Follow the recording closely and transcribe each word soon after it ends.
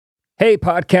Hey,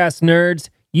 podcast nerds.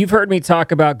 You've heard me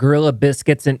talk about Gorilla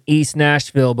Biscuits in East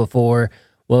Nashville before.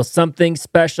 Well, something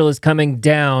special is coming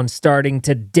down starting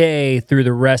today through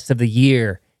the rest of the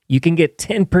year. You can get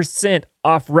 10%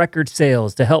 off record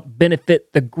sales to help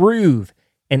benefit The Groove,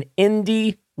 an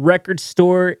indie record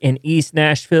store in East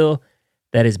Nashville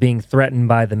that is being threatened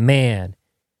by the man.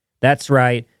 That's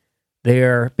right.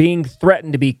 They're being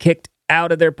threatened to be kicked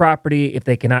out of their property if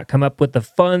they cannot come up with the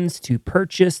funds to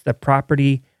purchase the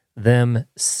property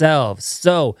themselves.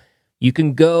 So you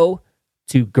can go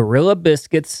to Gorilla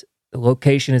Biscuits. The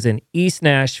location is in East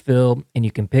Nashville, and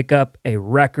you can pick up a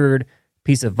record,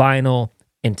 piece of vinyl,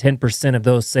 and 10% of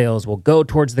those sales will go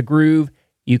towards The Groove.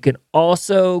 You can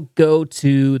also go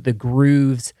to The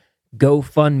Groove's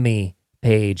GoFundMe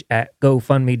page at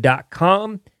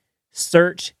gofundme.com.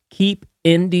 Search Keep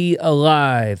Indie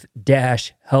Alive -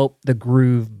 Help the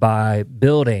Groove by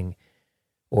Building.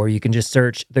 Or you can just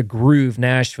search The Groove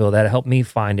Nashville. That'll help me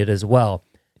find it as well.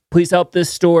 Please help this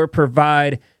store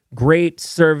provide great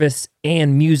service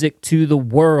and music to the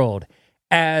world.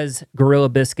 As Gorilla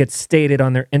Biscuits stated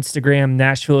on their Instagram,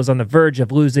 Nashville is on the verge of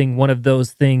losing one of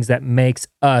those things that makes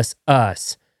us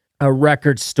us, a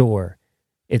record store.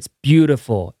 It's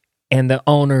beautiful, and the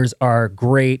owners are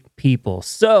great people.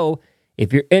 So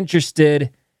if you're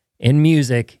interested in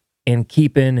music and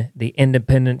keeping the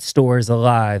independent stores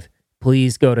alive,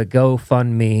 please go to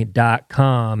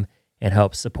gofundme.com and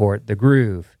help support The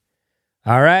Groove.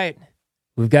 All right,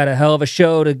 we've got a hell of a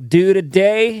show to do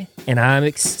today, and I'm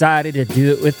excited to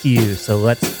do it with you. So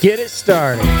let's get it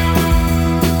started.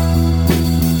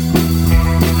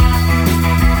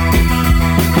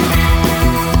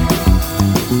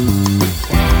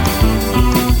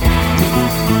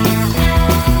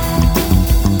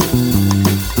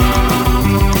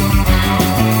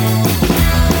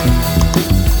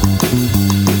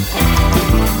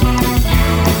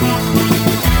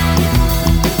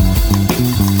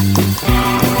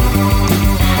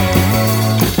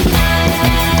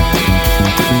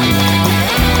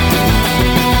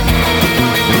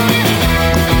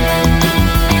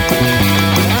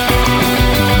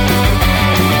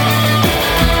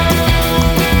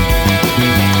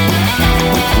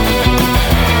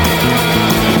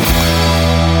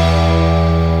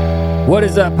 What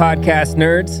is up, podcast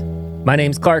nerds? My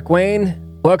name's Clark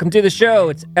Wayne. Welcome to the show.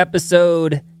 It's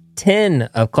episode 10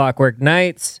 of Clockwork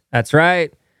Nights. That's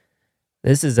right.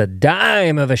 This is a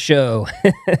dime of a show.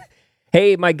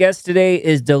 Hey, my guest today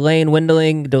is Delaine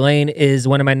Wendling. Delaine is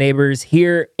one of my neighbors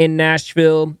here in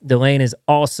Nashville. Delaine is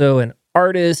also an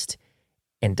artist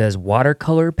and does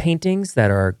watercolor paintings that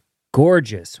are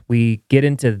gorgeous. We get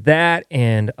into that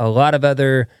and a lot of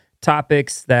other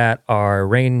topics that are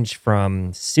range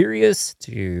from serious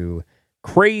to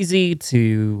crazy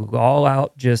to all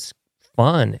out just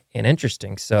fun and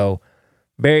interesting. So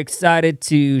very excited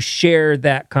to share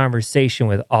that conversation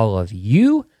with all of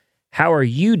you. How are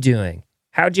you doing?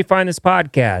 How'd you find this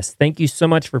podcast? Thank you so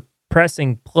much for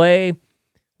pressing play,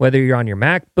 whether you're on your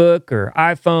MacBook or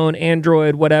iPhone,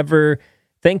 Android, whatever.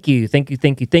 Thank you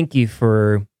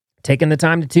for taking the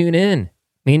time to tune in.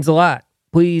 Means a lot.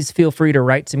 Please feel free to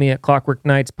write to me at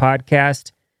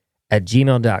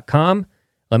clockworknightspodcast@gmail.com.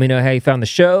 Let me know how you found the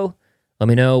show. Let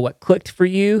me know what clicked for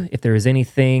you. If there was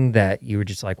anything that you were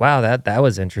just like, wow, that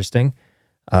was interesting.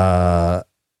 I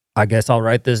guess I'll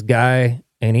write this guy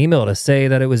an email to say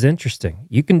that it was interesting.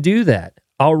 You can do that.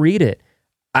 I'll read it.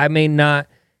 I may not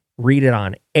read it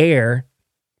on air.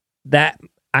 That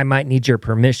I might need your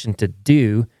permission to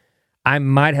do. I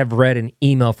might have read an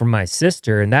email from my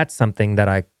sister, and that's something that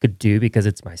I could do because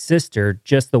it's my sister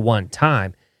just the one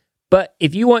time. But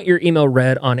if you want your email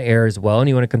read on air as well, and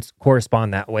you want to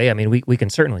correspond that way, I mean, we can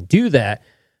certainly do that,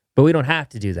 but we don't have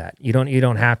to do that. You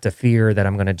don't have to fear that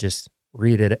I'm going to just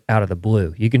read it out of the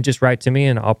blue. You can just write to me,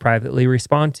 and I'll privately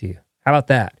respond to you. How about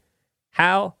that?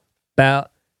 How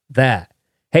about that?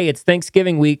 Hey, it's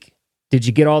Thanksgiving week. Did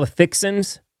you get all the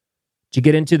fixins'? Did you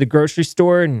get into the grocery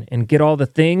store and get all the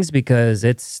things? Because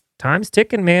it's time's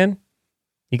ticking, man.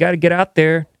 You got to get out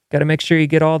there. Got to make sure you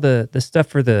get all the stuff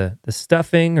for the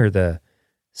stuffing or the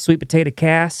sweet potato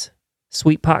cass,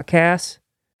 sweet pot cass.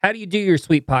 How do you do your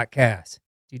sweet pot cass?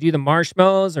 Do you do the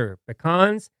marshmallows or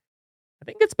pecans? I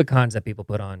think it's pecans that people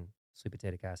put on sweet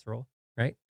potato casserole,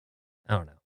 right? I don't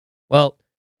know. Well,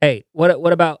 hey,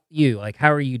 what about you? Like,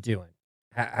 how are you doing?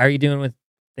 How are you doing with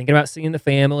thinking about seeing the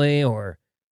family or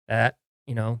that,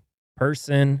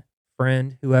 person,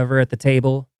 friend, whoever at the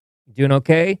table? You doing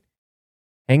okay?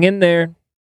 Hang in there.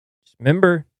 Just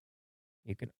remember,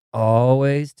 you can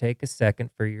always take a second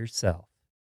for yourself.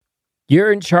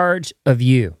 You're in charge of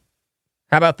you.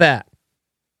 How about that?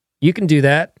 You can do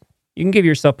that. You can give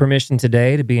yourself permission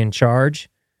today to be in charge.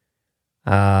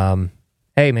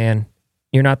 Hey, man,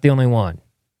 you're not the only one.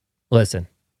 Listen,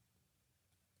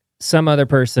 some other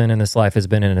person in this life has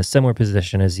been in a similar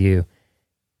position as you,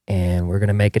 and we're going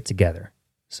to make it together.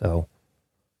 So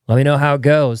let me know how it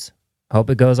goes. Hope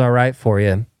it goes all right for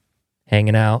you,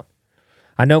 hanging out.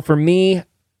 I know for me,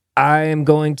 I am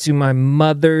going to my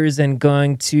mother's and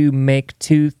going to make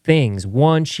two things.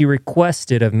 One, she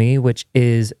requested of me, which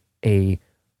is a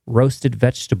roasted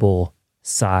vegetable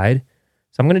side.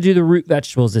 So I'm going to do the root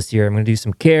vegetables this year. I'm going to do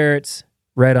some carrots,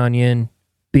 red onion,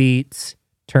 beets,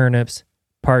 turnips,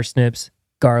 parsnips,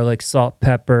 garlic, salt,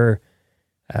 pepper,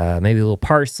 maybe a little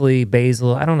parsley,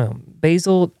 basil. I don't know.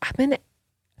 Basil, I've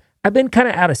been kind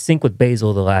of out of sync with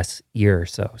basil the last year or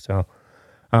so. So,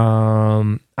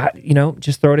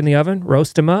 just throw it in the oven,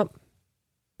 roast them up,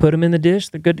 put them in the dish.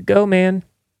 They're good to go, man.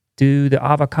 Do the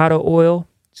avocado oil.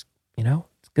 It's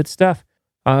good stuff.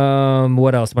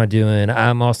 What else am I doing?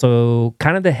 I'm also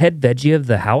kind of the head veggie of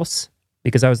the house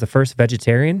because I was the first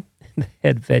vegetarian. The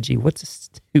head veggie. What's a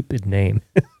stupid name?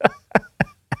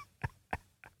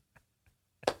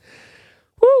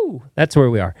 Woo! That's where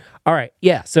we are. All right.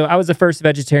 Yeah. So I was the first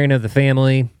vegetarian of the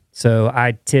family. So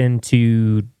I tend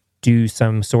to do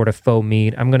some sort of faux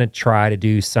meat. I'm going to try to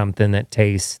do something that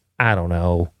tastes, I don't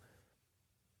know.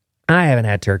 I haven't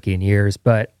had turkey in years,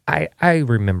 but I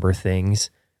remember things.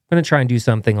 I'm going to try and do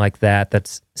something like that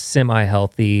that's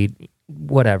semi-healthy,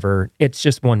 whatever. It's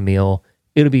just one meal.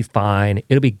 It'll be fine.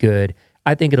 It'll be good.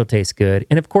 I think it'll taste good.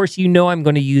 And of course, I'm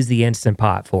going to use the Instant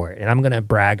Pot for it. And I'm going to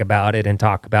brag about it and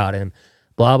talk about it and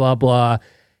blah, blah, blah.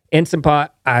 Instant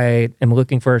Pot, I am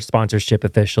looking for a sponsorship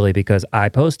officially because I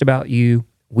post about you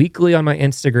weekly on my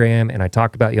Instagram and I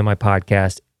talk about you on my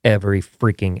podcast every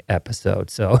freaking episode.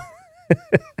 So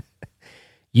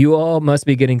you all must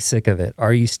be getting sick of it.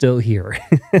 Are you still here?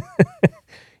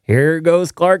 Here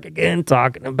goes Clark again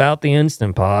talking about the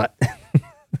Instant Pot.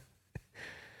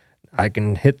 I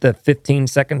can hit the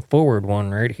 15-second forward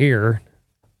one right here.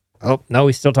 Oh, no,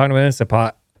 he's still talking about Instant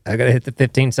Pot. I got to hit the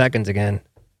 15 seconds again.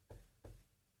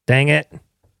 Dang it.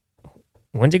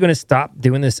 When's he going to stop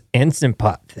doing this Instant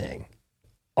Pot thing?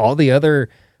 All the other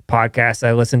podcasts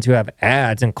I listen to have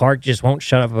ads, and Clark just won't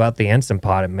shut up about the Instant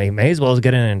Pot. It may as well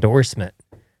get an endorsement.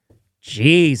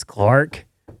 Jeez, Clark.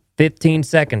 15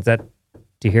 seconds. Do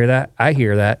you hear that? I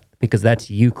hear that because that's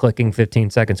you clicking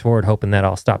 15 seconds forward, hoping that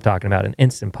I'll stop talking about an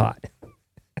Instant Pot.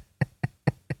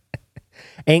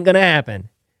 Ain't gonna happen.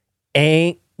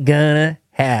 Ain't gonna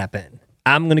happen.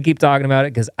 I'm gonna keep talking about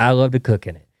it because I love to cook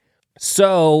in it.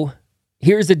 So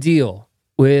here's the deal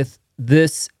with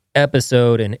this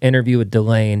episode and interview with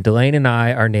Delaine. Delaine and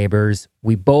I are neighbors.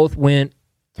 We both went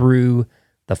through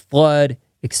the flood,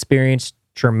 experienced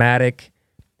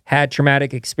had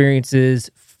traumatic experiences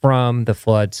from the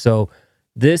flood. So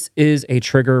this is a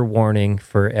trigger warning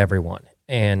for everyone.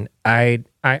 And I'm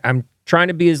trying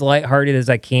to be as lighthearted as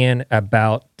I can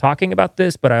about talking about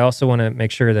this, but I also want to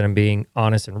make sure that I'm being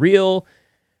honest and real,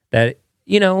 that,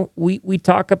 we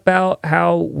talk about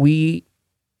how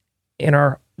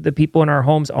the people in our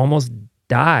homes almost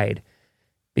died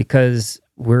because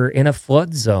we're in a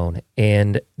flood zone,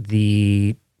 and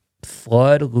the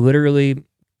flood literally,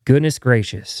 goodness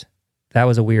gracious, that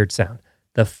was a weird sound.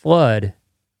 The flood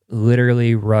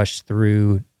literally rushed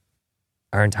through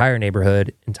our entire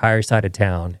neighborhood, entire side of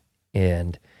town,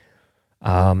 and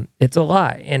it's a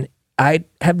lot. And I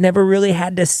have never really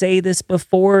had to say this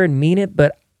before and mean it,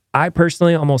 but I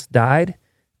personally almost died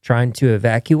trying to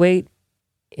evacuate,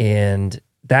 and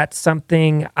that's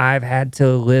something I've had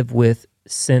to live with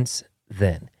since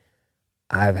then.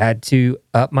 I've had to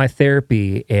up my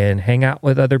therapy and hang out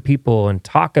with other people and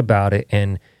talk about it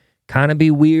and kind of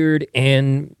be weird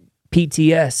and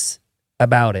PTS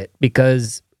about it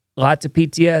because lots of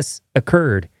PTS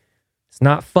occurred. It's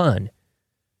not fun.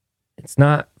 It's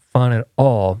not fun at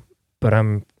all, but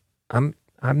I'm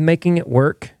making it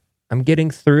work. I'm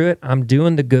getting through it. I'm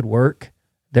doing the good work.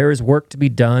 There is work to be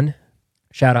done.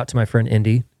 Shout out to my friend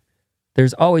Indy.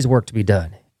 There's always work to be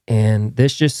done. And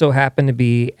this just so happened to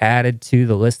be added to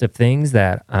the list of things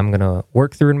that I'm going to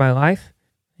work through in my life.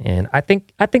 And I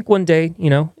think one day,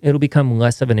 it'll become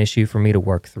less of an issue for me to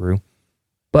work through.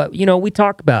 But, we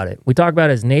talk about it. We talk about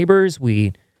it as neighbors.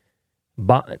 We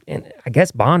bond, and I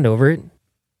guess bond over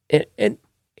it. And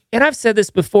I've said this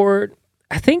before.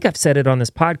 I think I've said it on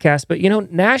this podcast, but,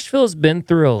 Nashville's been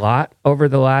through a lot over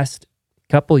the last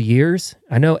couple years.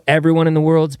 I know everyone in the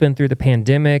world's been through the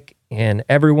pandemic, and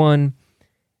everyone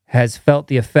has felt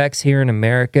the effects here in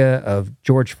America of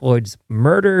George Floyd's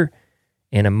murder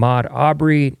and Ahmaud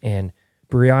Arbery and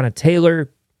Breonna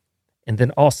Taylor. And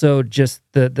then also just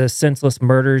the senseless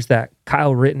murders that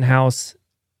Kyle Rittenhouse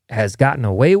has gotten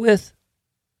away with.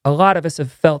 A lot of us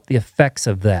have felt the effects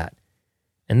of that.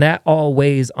 And that all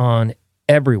weighs on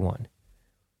everyone.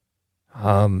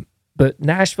 But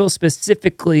Nashville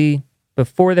specifically,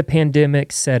 before the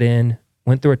pandemic set in,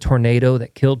 went through a tornado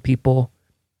that killed people,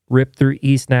 ripped through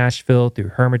East Nashville,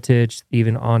 through Hermitage,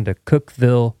 even on to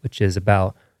Cookeville, which is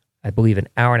about, I believe, an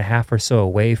hour and a half or so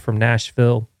away from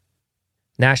Nashville.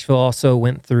 Nashville also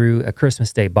went through a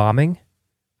Christmas Day bombing.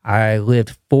 I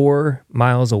lived 4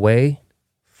 miles away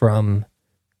from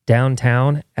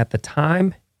downtown at the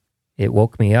time. It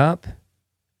woke me up.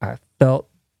 I felt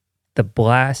the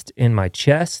blast in my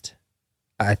chest.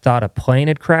 I thought a plane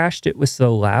had crashed. It was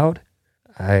so loud.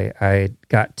 I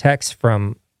got texts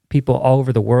from people all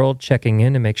over the world checking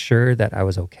in to make sure that I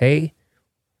was okay.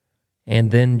 And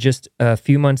then just a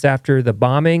few months after the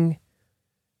bombing,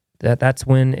 that's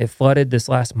when it flooded this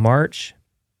last March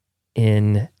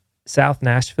in South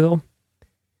Nashville.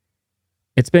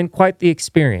 It's been quite the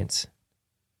experience.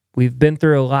 We've been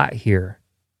through a lot here.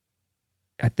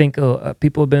 I think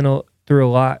people have been through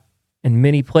a lot in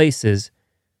many places,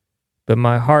 but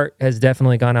my heart has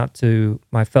definitely gone out to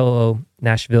my fellow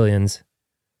Nashvillians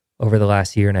over the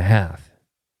last year and a half.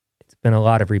 It's been a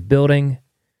lot of rebuilding,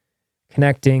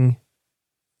 connecting,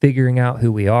 figuring out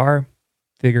who we are,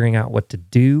 figuring out what to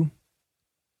do,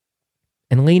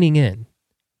 and leaning in.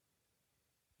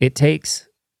 It takes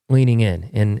leaning in.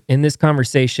 And in this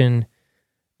conversation,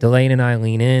 Delaine and I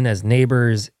lean in as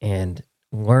neighbors and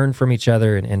learn from each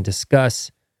other and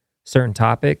discuss certain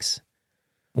topics.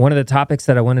 One of the topics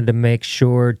that I wanted to make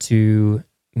sure to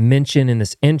mention in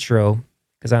this intro,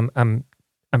 because I'm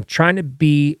trying to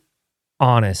be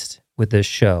honest with this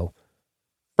show,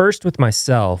 first with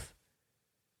myself,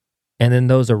 and then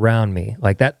those around me,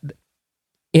 like that,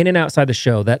 in and outside the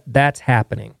show, that's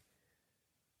happening.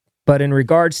 But in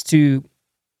regards to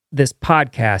this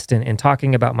podcast and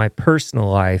talking about my personal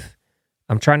life,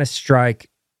 I'm trying to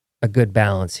strike a good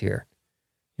balance here.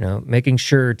 You know, making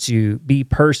sure to be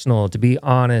personal, to be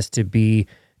honest, to be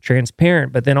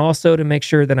transparent, but then also to make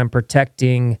sure that I'm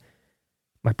protecting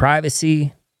my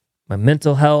privacy, my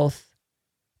mental health,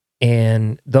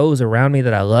 and those around me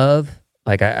that I love.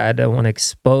 Like I don't want to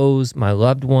expose my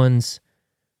loved ones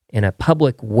in a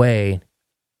public way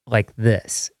like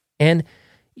this. And,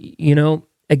 you know,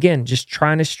 again, just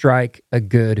trying to strike a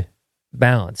good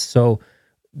balance. So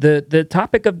the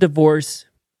topic of divorce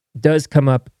does come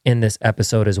up in this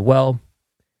episode as well.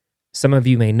 Some of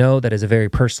you may know that is a very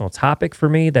personal topic for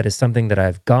me. That is something that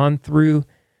I've gone through.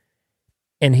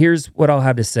 And here's what I'll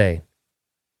have to say.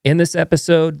 In this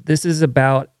episode, this is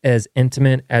about as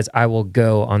intimate as I will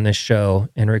go on this show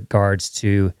in regards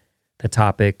to the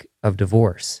topic of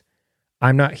divorce.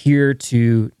 I'm not here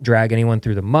to drag anyone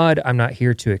through the mud. I'm not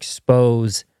here to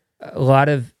expose a lot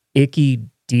of icky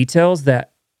details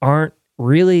that aren't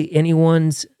really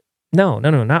anyone's. No,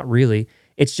 not really.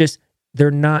 It's just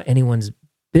they're not anyone's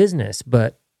business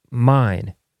but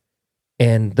mine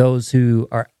and those who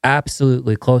are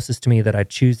absolutely closest to me that I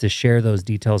choose to share those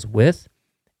details with.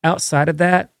 Outside of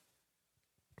that,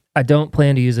 I don't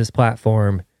plan to use this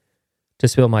platform to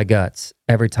spill my guts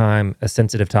every time a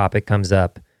sensitive topic comes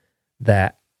up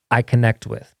that I connect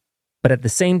with. But at the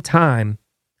same time,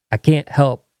 I can't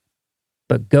help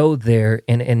but go there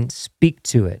and speak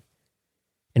to it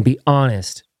and be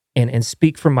honest and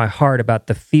speak from my heart about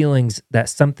the feelings that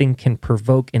something can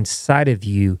provoke inside of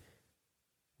you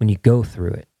when you go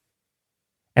through it.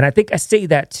 And I think I say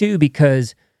that too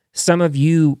because some of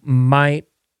you might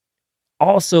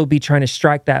also be trying to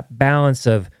strike that balance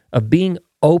of being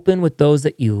open with those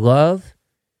that you love,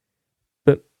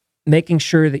 but making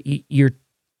sure that you're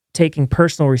taking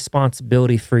personal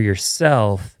responsibility for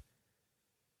yourself.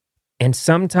 And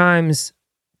sometimes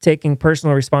taking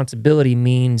personal responsibility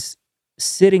means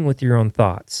sitting with your own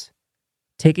thoughts,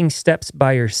 taking steps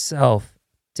by yourself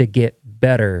to get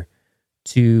better,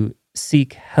 to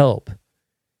seek help.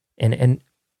 And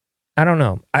I don't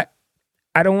know. I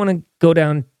don't want to go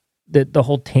down the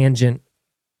whole tangent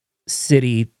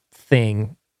city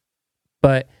thing,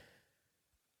 but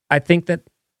I think that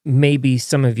maybe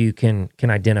some of you can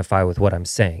identify with what I'm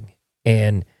saying.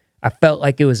 And I felt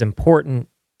like it was important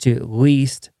to at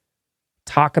least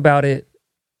talk about it,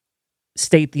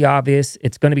 state the obvious.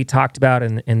 It's going to be talked about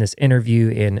in this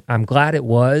interview, and I'm glad it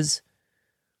was,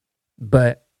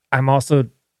 but I'm also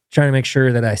trying to make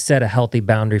sure that I set a healthy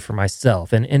boundary for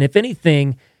myself. And if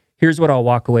anything, here's what I'll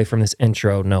walk away from this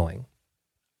intro knowing.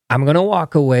 I'm going to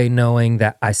walk away knowing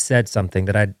that I said something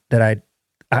that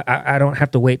I don't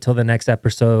have to wait till the next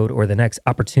episode or the next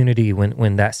opportunity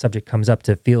when that subject comes up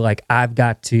to feel like I've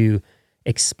got to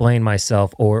explain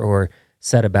myself or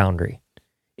set a boundary.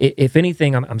 If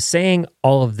anything, I'm saying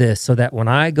all of this so that when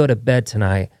I go to bed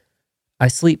tonight, I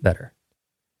sleep better.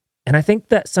 And I think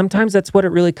that sometimes that's what it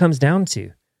really comes down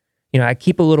to. I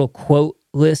keep a little quote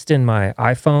list in my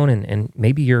iPhone, and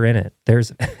maybe you're in it.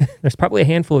 There's probably a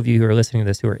handful of you who are listening to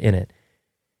this who are in it.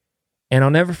 And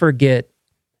I'll never forget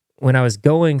when I was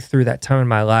going through that time in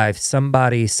my life,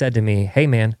 somebody said to me, "Hey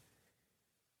man,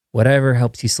 whatever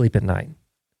helps you sleep at night."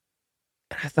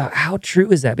 And I thought, how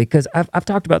true is that? Because I've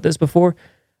talked about this before.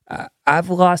 I've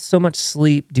lost so much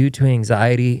sleep due to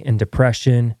anxiety and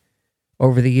depression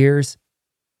over the years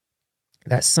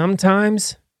that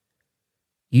sometimes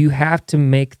you have to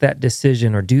make that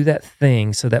decision or do that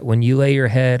thing so that when you lay your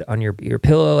head on your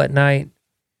pillow at night,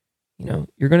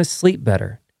 you're going to sleep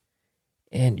better.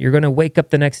 And you're going to wake up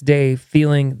the next day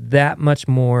feeling that much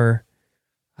more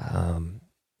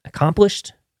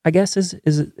accomplished, I guess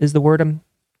is the word I'm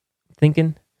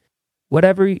thinking.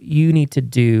 Whatever you need to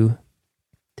do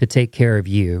to take care of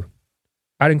you,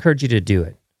 I'd encourage you to do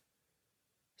it.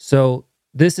 So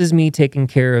this is me taking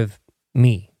care of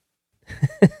me.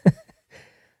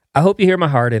 I hope you hear my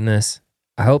heart in this.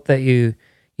 I hope that you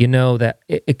know that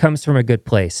it comes from a good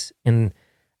place. And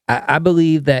I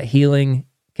believe that healing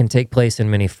can take place in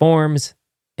many forms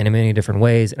and in many different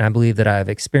ways. And I believe that I've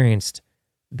experienced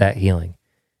that healing.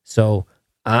 So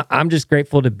I'm just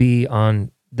grateful to be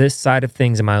on this side of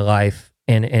things in my life.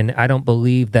 And I don't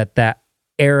believe that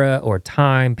era or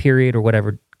time period or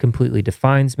whatever completely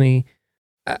defines me.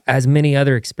 As many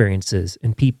other experiences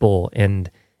and people and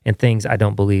things I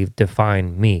don't believe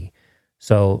define me.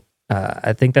 So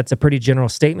I think that's a pretty general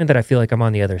statement that I feel like I'm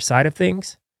on the other side of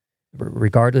things,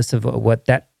 regardless of what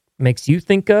that makes you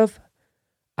think of.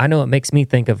 I know it makes me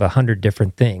think of 100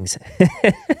 different things.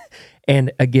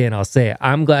 And again, I'll say it,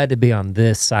 I'm glad to be on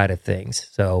this side of things.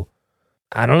 So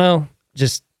I don't know,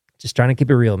 just trying to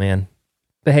keep it real, man.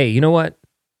 But hey, you know what?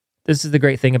 This is the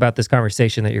great thing about this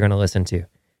conversation that you're going to listen to.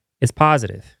 It's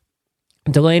positive.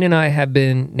 Delaine and I have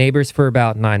been neighbors for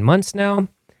about 9 months now.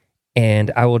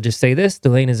 And I will just say this,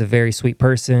 Delaine is a very sweet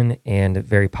person and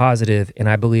very positive, and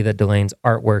I believe that Delaine's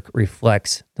artwork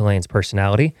reflects Delaine's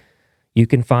personality. You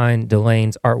can find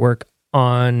Delaine's artwork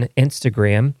on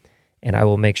Instagram, and I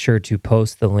will make sure to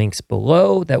post the links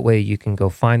below. That way you can go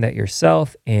find that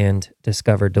yourself and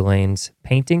discover Delaine's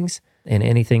paintings and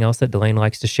anything else that Delaine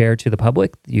likes to share to the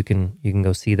public. You can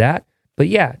go see that. But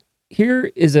yeah,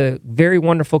 here is a very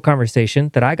wonderful conversation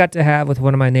that I got to have with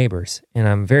one of my neighbors, and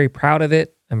I'm very proud of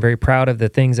it. I'm very proud of the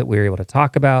things that we were able to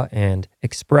talk about and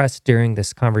express during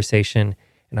this conversation,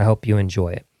 and I hope you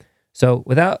enjoy it. So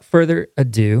without further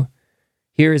ado,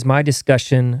 here is my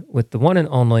discussion with the one and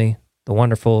only, the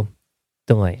wonderful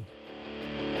Delaine.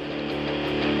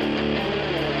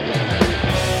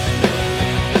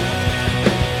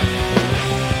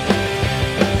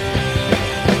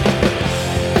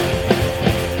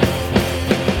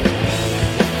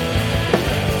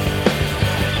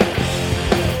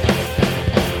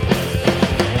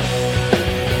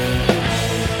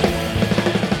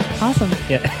 Awesome.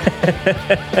 Yeah.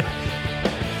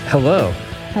 Hello.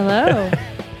 Hello.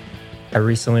 I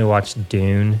recently watched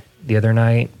Dune the other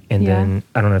night, and then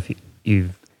I don't know if you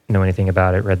know anything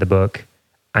about it, read the book.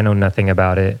 I know nothing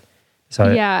about it. So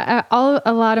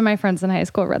a lot of my friends in high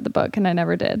school read the book, and I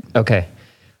never did. Okay.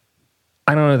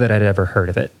 I don't know that I'd ever heard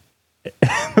of it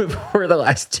for the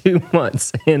last 2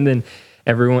 months. And then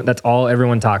that's all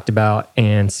everyone talked about.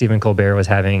 And Stephen Colbert was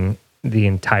having the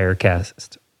entire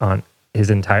cast on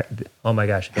the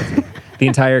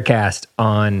entire cast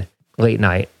on late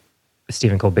night with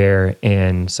Stephen Colbert.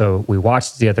 And so we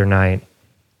watched the other night,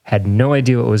 had no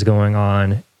idea what was going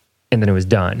on, and then it was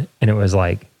done. And it was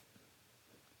like,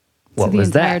 what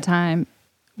was that? The entire time,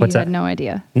 you had no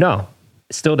idea? No,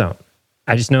 still don't.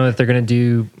 I just know that they're going to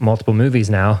do multiple movies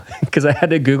now because I had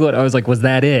to Google it. I was like, was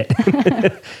that it?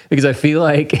 Because I feel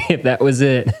like if that was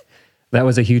it, that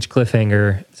was a huge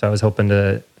cliffhanger. So I was hoping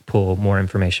to pull more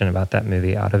information about that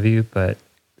movie out of you, but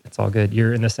it's all good.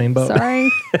 You're in the same boat. Sorry.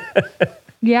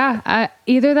 Yeah.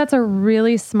 Either that's a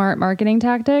really smart marketing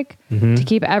tactic to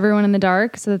keep everyone in the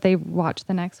dark so that they watch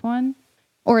the next one,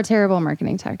 or a terrible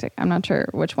marketing tactic. I'm not sure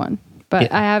which one,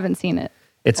 but I haven't seen it.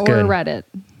 It's or good. Read it.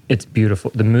 It's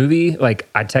beautiful. The movie, like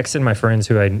I texted my friends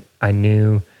who I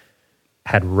knew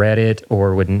had read it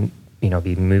or would,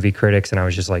 be movie critics. And I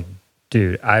was just like,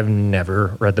 dude, I've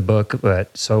never read the book,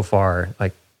 but so far,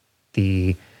 like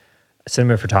the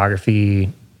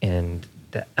cinematography and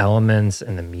the elements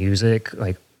and the music,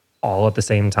 like all at the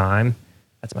same time,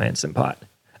 that's my Instant Pot.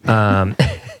 The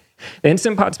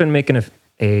Instant Pot's been making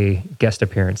a guest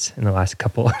appearance in the last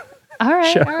couple all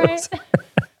right, shows. All right.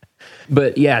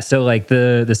 But yeah, so like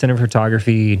the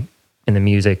cinematography and the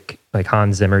music, like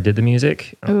Hans Zimmer did the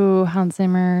music. Ooh, Hans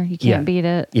Zimmer, you can't beat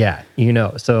it. Yeah,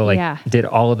 so like did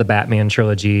all of the Batman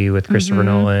trilogy with Christopher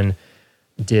Nolan.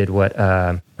 Did what?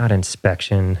 Not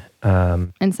Inspection.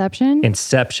 Inception?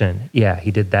 Inception. Yeah, he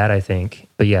did that, I think.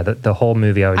 But yeah, the whole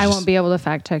movie, I won't be able to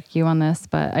fact check you on this,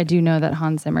 but I do know that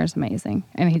Hans Zimmer is amazing.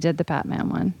 And he did the Batman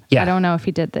one. Yeah. I don't know if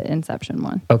he did the Inception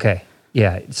one. Okay.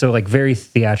 Yeah. So like very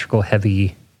theatrical,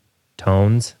 heavy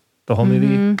tones, the whole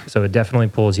movie. So it definitely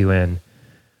pulls you in.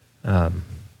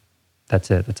 That's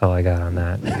it. That's all I got on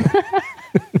that.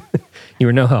 You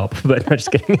were no help, but I'm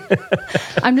just kidding.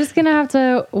 I'm just going to have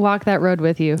to walk that road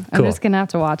with you. I'm Cool. just going to have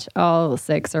to watch all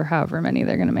 6 or however many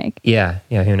they're going to make. Yeah.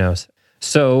 Who knows?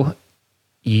 So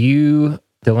you,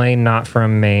 Delaine, not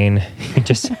from Maine,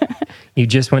 you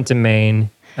just went to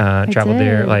Maine, traveled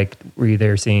there. Like, were you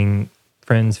there seeing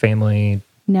friends, family?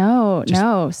 No.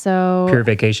 So pure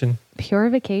vacation? Pure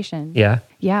vacation. Yeah.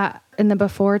 Yeah. In the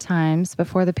before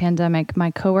the pandemic, my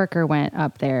coworker went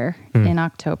up there in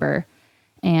October,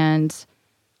 and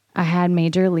I had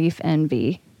major leaf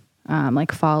envy,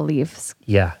 like fall leaves.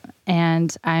 Yeah.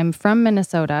 And I'm from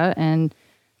Minnesota, and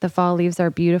the fall leaves are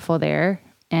beautiful there.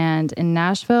 And in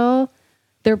Nashville,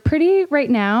 they're pretty right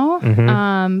now,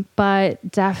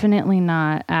 but definitely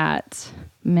not at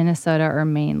Minnesota or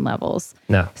Maine levels.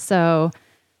 No. So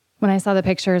when I saw the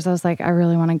pictures, I was like, I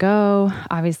really want to go.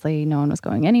 Obviously, no one was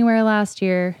going anywhere last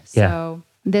year. So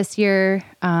this year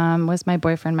was my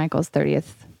boyfriend Michael's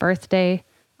 30th birthday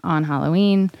on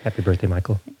Halloween. Happy birthday,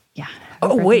 Michael. Yeah.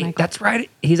 Oh, wait, Michael. That's right.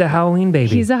 He's a Halloween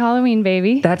baby. He's a Halloween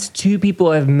baby. That's 2 people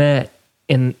I've met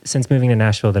since moving to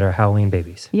Nashville that are Halloween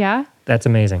babies. Yeah. That's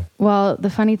amazing. Well, the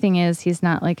funny thing is he's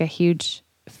not like a huge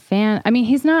fan. I mean,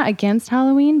 he's not against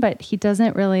Halloween, but he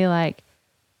doesn't really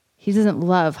he doesn't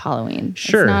love Halloween.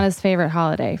 Sure. It's not his favorite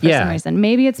holiday for some reason.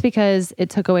 Maybe it's because it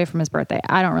took away from his birthday.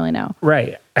 I don't really know.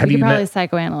 Right. You could probably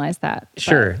psychoanalyze that.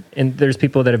 Sure. And there's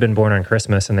people that have been born on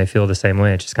Christmas and they feel the same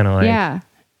way. It's just kind of like,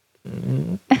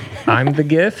 I'm the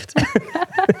gift.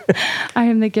 I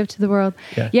am the gift to the world.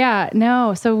 Yeah.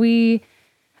 No. So we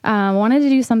wanted to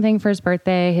do something for his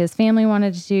birthday. His family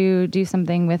wanted to do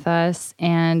something with us,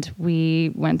 and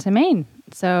we went to Maine.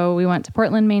 So we went to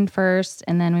Portland, Maine first,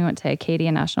 and then we went to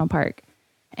Acadia National Park,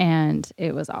 and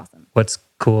it was awesome. What's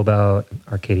cool about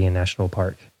Acadia National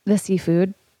Park? The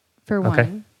seafood, for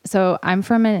one. So I'm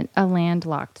from a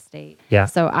landlocked state. Yeah.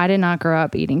 So I did not grow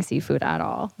up eating seafood at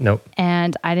all. Nope.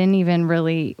 And I didn't even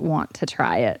really want to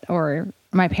try it, or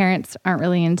my parents aren't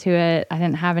really into it. I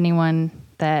didn't have anyone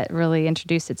that really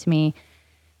introduced it to me.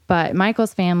 But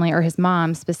Michael's family, or his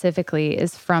mom specifically,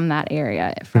 is from that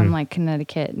area, from like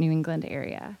Connecticut, New England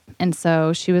area. And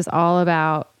so she was all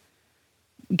about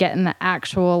getting the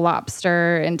actual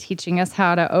lobster and teaching us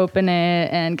how to open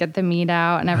it and get the meat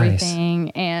out and everything.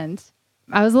 Nice. And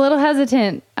I was a little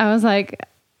hesitant. I was like,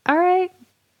 all right,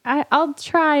 I'll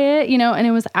try it, and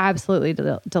it was absolutely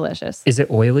delicious. Is it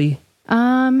oily?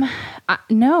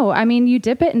 No, I mean, you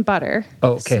dip it in butter.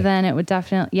 Oh, okay. So then it would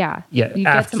definitely, Yeah. You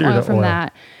get some oil from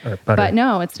that. But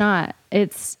no, it's not.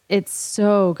 It's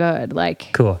so good.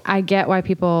 Like, cool. I get why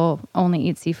people only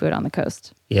eat seafood on the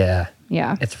coast. Yeah.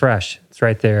 Yeah. It's fresh. It's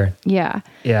right there. Yeah.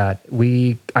 Yeah.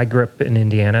 I grew up in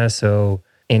Indiana, so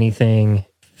anything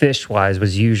fish-wise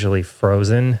was usually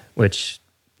frozen, which...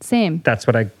 Same. That's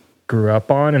what I grew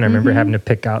up on, and I remember having to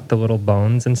pick out the little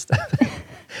bones and stuff.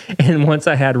 And once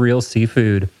I had real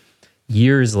seafood,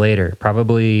 years later,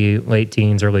 probably late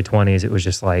teens, early 20s, it was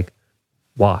just like,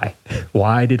 why?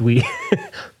 Why did we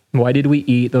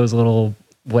eat those little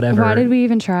whatever? Why did we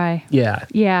even try? Yeah.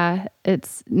 Yeah.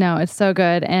 It's so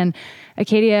good. And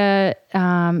Acadia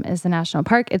is a national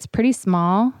park. It's pretty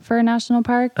small for a national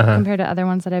park compared to other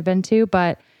ones that I've been to,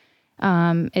 but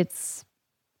it's,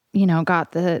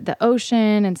 got the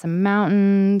ocean and some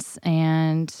mountains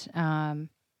and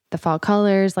the fall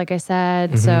colors, like I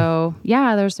said. So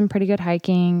yeah, there's some pretty good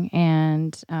hiking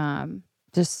and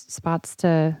just spots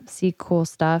to see cool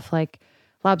stuff like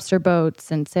lobster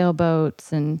boats and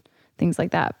sailboats and things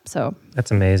like that. So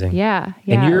that's amazing. Yeah.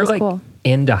 And you're like cool.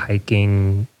 into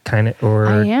hiking kind of, or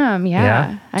I am.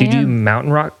 Yeah. Do you do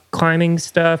mountain rock climbing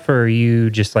stuff, or are you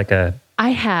just like I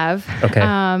have. Okay.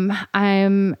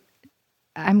 I'm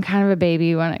kind of a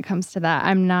baby when it comes to that.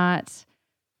 I'm not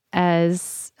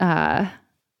as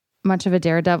much of a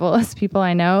daredevil as people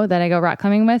I know that I go rock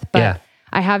climbing with, but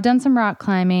I have done some rock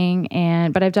climbing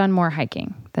but I've done more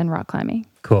hiking than rock climbing.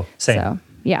 Cool. Same. So,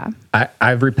 yeah.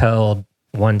 I've rappelled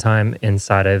one time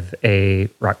inside of a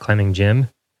rock climbing gym.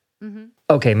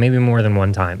 Okay, maybe more than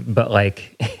one time, but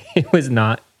like it was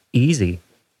not easy.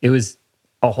 It was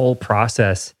a whole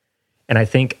process. And I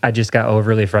think I just got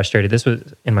overly frustrated. This was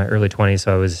in my early 20s,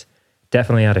 so I was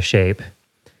definitely out of shape.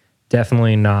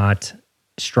 Definitely not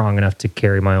strong enough to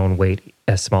carry my own weight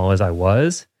as small as I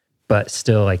was, but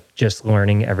still like just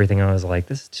learning everything. I was like,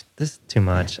 this is too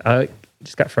much. I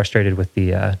just got frustrated with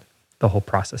the whole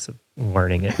process of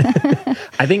learning it.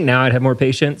 I think now I'd have more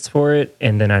patience for it,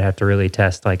 and then I'd have to really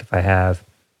test like if I have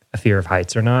a fear of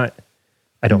heights or not.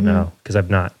 I don't know, because I've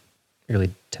not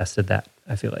really tested that,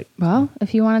 I feel like. Well,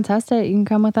 if you want to test it, you can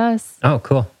come with us. Oh,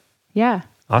 cool. Yeah.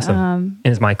 Awesome. And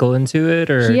is Michael into it,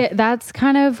 or? That's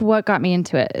kind of what got me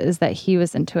into it, is that he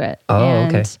was into it. Oh,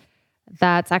 and okay.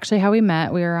 That's actually how we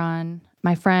met. We were on,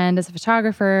 my friend is a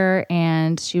photographer,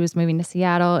 and she was moving to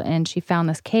Seattle, and she found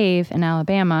this cave in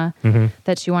Alabama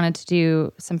that she wanted to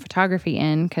do some photography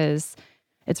in, because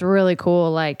it's really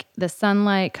cool. Like the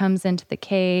sunlight comes into the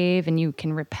cave and you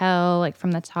can rappel like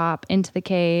from the top into the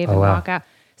cave and walk out.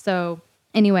 So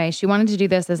anyway, she wanted to do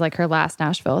this as like her last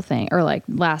Nashville thing, or like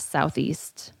last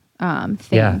Southeast thing.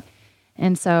 Yeah.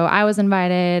 And so I was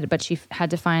invited, but she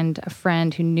had to find a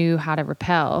friend who knew how to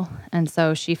rappel. And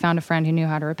so she found a friend who knew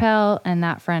how to rappel, and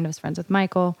that friend was friends with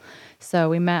Michael. So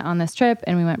we met on this trip,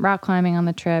 and we went rock climbing on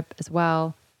the trip as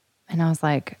well. And I was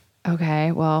like,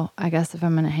 okay, well, I guess if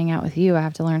I'm going to hang out with you, I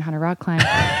have to learn how to rock climb.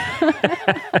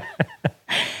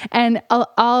 And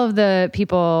all of the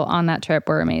people on that trip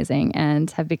were amazing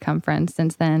and have become friends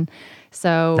since then.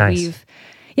 So nice.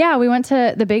 we went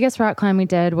to, the biggest rock climb we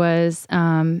did was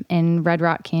in Red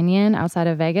Rock Canyon outside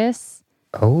of Vegas.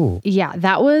 Oh. Yeah,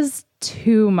 that was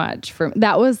too much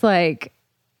that was like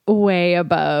way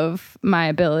above my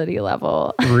ability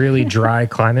level. Really dry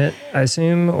climate, I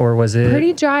assume, or was it?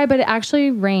 Pretty dry, but it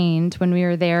actually rained when we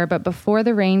were there. But before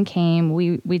the rain came,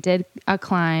 we did a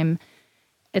climb.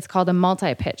 It's called a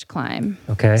multi-pitch climb.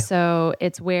 Okay. So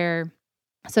it's where,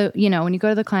 when you go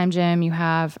to the climb gym, you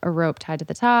have a rope tied to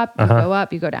the top, you go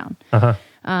up, you go down.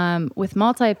 With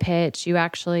multi-pitch, you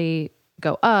actually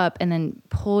go up and then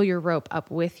pull your rope up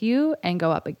with you and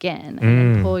go up again,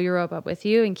 and then pull your rope up with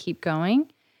you and keep going.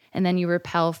 And then you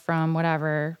rappel from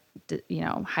whatever,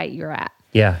 height you're at.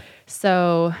 Yeah.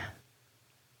 So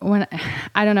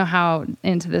I don't know how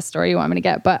into this story you want me to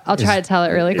get, but I'll try to tell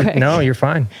it really quick. No, you're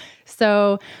fine.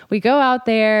 So we go out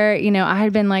there, I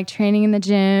had been like training in the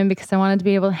gym because I wanted to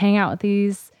be able to hang out with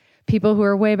these people who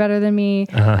are way better than me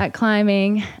at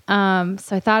climbing.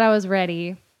 So I thought I was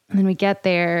ready. And then we get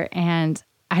there, and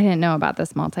I didn't know about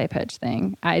this multi-pitch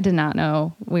thing. I did not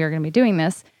know we were going to be doing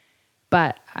this,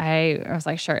 but I was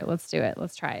like, sure, let's do it.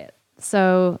 Let's try it.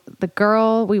 So the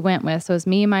girl we went with, so it was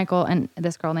me, Michael, and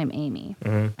this girl named Amy.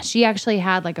 She actually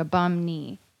had like a bum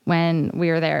knee when we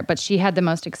were there, but she had the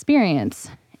most experience.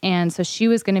 And so she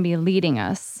was going to be leading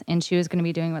us, and she was going to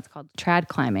be doing what's called trad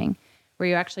climbing, where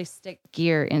you actually stick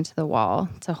gear into the wall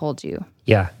to hold you.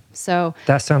 Yeah. So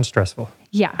that sounds stressful.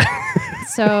 Yeah.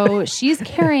 So she's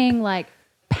carrying like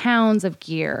pounds of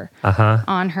gear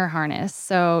on her harness.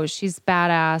 So she's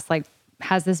badass, like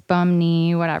has this bum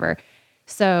knee, whatever.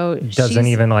 So doesn't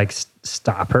even like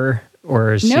stop her,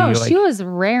 or is no, she like... she was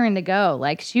raring to go.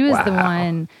 Like she was the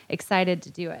one excited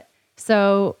to do it.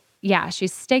 So yeah,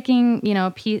 she's sticking,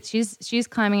 she's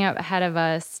climbing up ahead of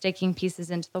us, sticking pieces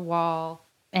into the wall,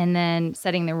 and then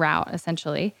setting the route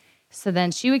essentially. So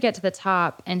then she would get to the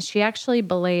top, and she actually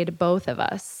belayed both of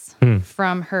us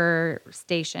from her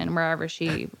station, wherever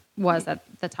she was at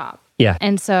the top. Yeah.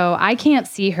 And so I can't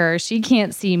see her. She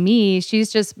can't see me.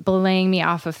 She's just belaying me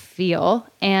off of feel,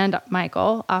 and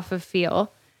Michael off of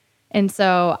feel. And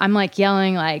so I'm like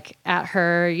yelling like at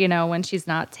her, when she's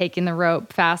not taking the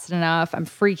rope fast enough. I'm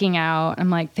freaking out. I'm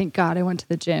like, thank God I went to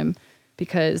the gym,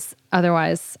 because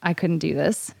otherwise I couldn't do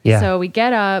this. Yeah. So we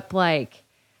get up like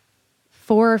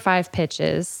 4 or 5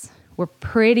 pitches. We're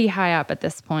pretty high up at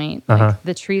this point. Like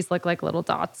the trees look like little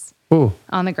dots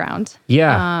on the ground.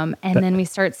 Yeah. And then we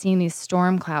start seeing these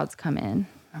storm clouds come in,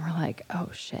 and we're like, oh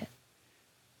shit.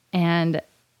 And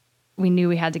we knew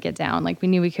we had to get down. Like we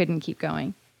knew we couldn't keep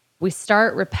going. We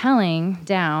start rappelling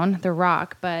down the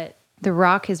rock, but the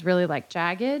rock is really like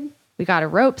jagged. We got a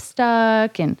rope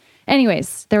stuck, and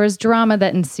anyways, there was drama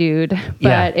that ensued,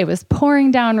 but it was pouring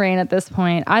down rain at this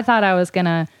point. I thought I was going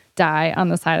to die on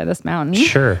the side of this mountain.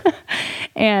 Sure.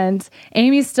 And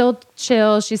Amy's still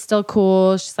chill. She's still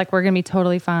cool. She's like, we're going to be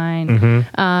totally fine.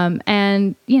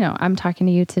 And, I'm talking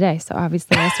to you today, so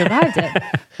obviously I survived it.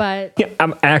 But yeah,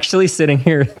 I'm actually sitting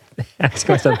here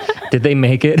asking myself, did they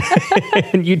make it?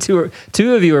 And you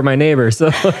two of you are my neighbors.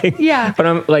 So like, yeah. But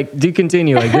I'm like, do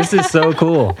continue. Like, this is so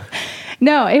cool.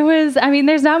 No, it was,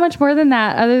 there's not much more than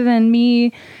that other than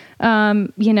me,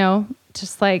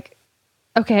 just like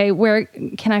okay, where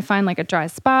can I find like a dry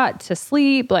spot to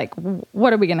sleep? Like,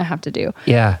 what are we going to have to do?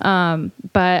 Yeah.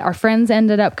 But our friends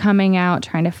ended up coming out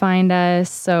trying to find us.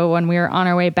 So when we were on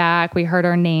our way back, we heard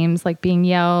our names like being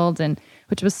yelled, and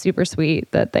which was super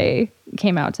sweet that they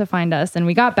came out to find us. And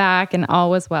we got back and all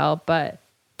was well. But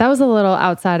that was a little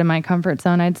outside of my comfort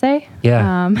zone, I'd say.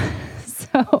 Yeah.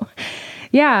 So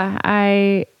yeah,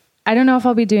 I don't know if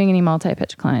I'll be doing any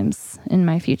multi-pitch climbs in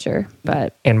my future,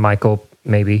 but And Michael,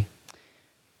 maybe.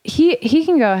 he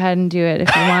can go ahead and do it if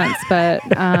he wants, but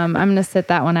I'm going to sit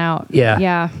that one out. Yeah.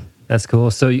 Yeah. That's cool.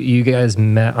 So you guys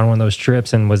met on one of those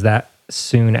trips, and was that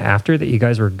soon after that you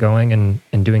guys were going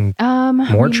and doing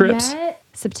more trips? Met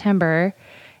September,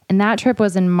 and that trip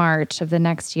was in March of the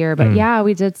next year. But yeah,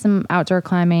 we did some outdoor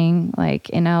climbing like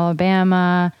in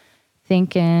Alabama,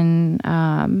 think in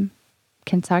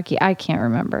Kentucky. I can't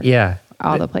remember. Yeah.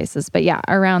 All the places, but yeah,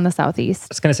 around the Southeast. I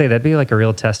was going to say, that'd be like a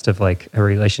real test of like a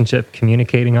relationship,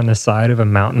 communicating on the side of a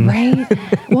mountain.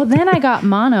 Right. Well, then I got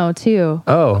mono too.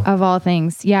 Oh. Of all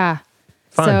things. Yeah.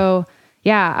 Fun. So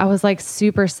yeah, I was like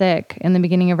super sick in the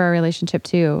beginning of our relationship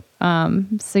too.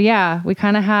 So yeah, we've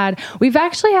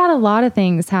actually had a lot of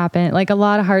things happen, like a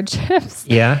lot of hardships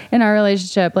in our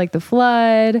relationship, like the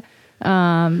flood. Which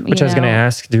I was going to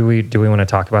ask, do we want to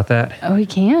talk about that? Oh, we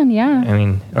can. Yeah. I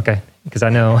mean, okay. Because I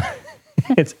know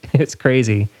it's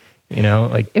crazy,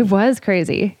 like it was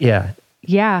crazy. Yeah.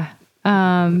 Yeah.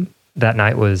 That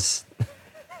night was,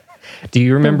 do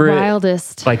you remember the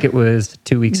wildest it like it was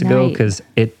 2 weeks ago? Because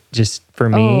it just, for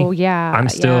me, I'm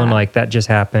still in like that just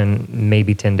happened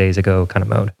maybe 10 days ago kind of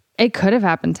mode. It could have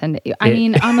happened 10 days. I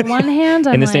mean, on the one hand,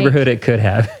 I'm in this like, neighborhood, it could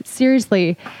have.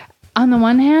 Seriously. On the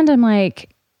one hand, I'm like,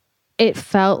 it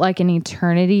felt like an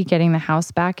eternity getting the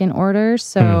house back in order.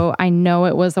 So I know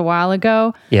it was a while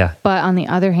ago. Yeah. But on the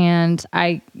other hand,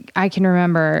 I can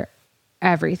remember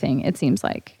everything, it seems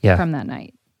like, from that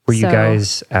night. Were you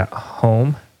guys at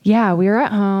home? Yeah, we were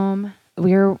at home.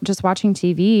 We were just watching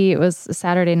TV. It was a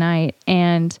Saturday night.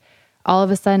 And all of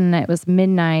a sudden it was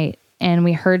midnight and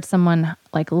we heard someone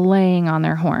like laying on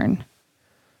their horn.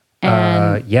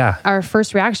 And our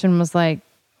first reaction was like,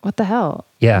 what the hell?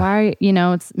 Yeah. Why,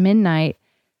 it's midnight.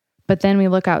 But then we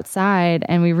look outside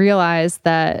and we realize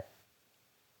that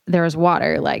there was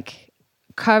water like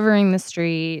covering the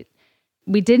street.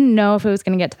 We didn't know if it was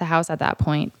going to get to the house at that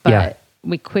point, but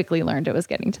we quickly learned it was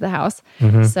getting to the house.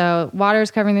 Mm-hmm. So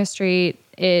water's covering the street.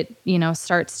 It,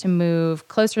 starts to move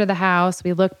closer to the house.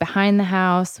 We look behind the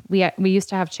house. We used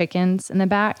to have chickens in the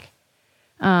back.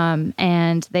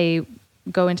 And they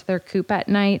go into their coop at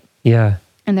night. Yeah.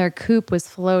 And their coop was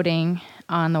floating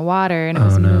on the water and it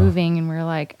was moving. And we were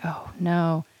like, oh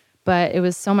no. But it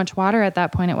was so much water at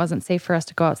that point, it wasn't safe for us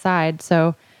to go outside.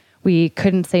 So we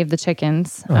couldn't save the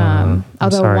chickens.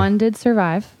 Although one did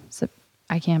survive. So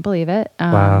I can't believe it.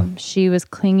 Wow. She was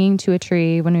clinging to a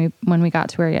tree when we got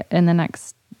to her in the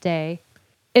next day.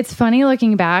 It's funny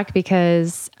looking back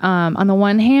because on the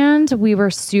one hand, we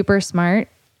were super smart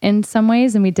in some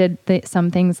ways, and we did some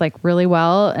things like really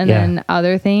well. And then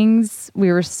other things,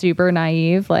 we were super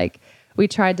naive. Like we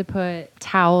tried to put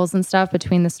towels and stuff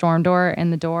between the storm door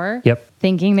and the door,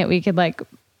 thinking that we could like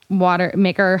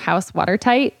make our house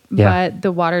watertight. But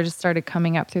the water just started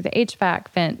coming up through the HVAC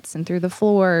vents and through the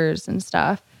floors and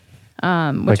stuff, which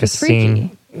like was a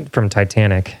freaky. scene from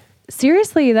Titanic.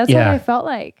 Seriously, that's what I felt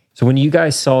like. So when you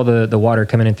guys saw the water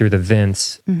coming in through the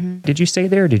vents, did you stay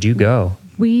there or did you go?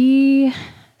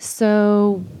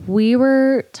 So we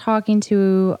were talking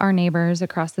to our neighbors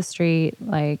across the street,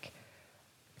 like,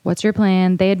 what's your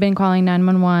plan? They had been calling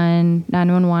 911.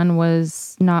 911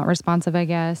 was not responsive, I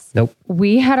guess. Nope.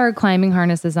 We had our climbing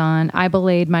harnesses on. I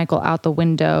belayed Michael out the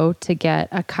window to get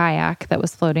a kayak that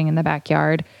was floating in the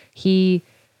backyard. He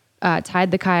tied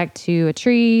the kayak to a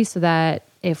tree so that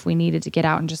if we needed to get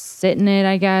out and just sit in it,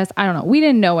 I guess. I don't know. We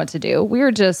didn't know what to do. We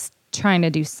were just trying to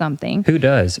do something. Who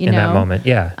does in that moment?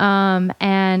 Yeah.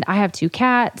 And I have 2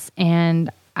 cats and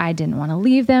I didn't want to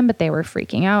leave them, but they were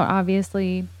freaking out,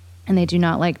 obviously. And they do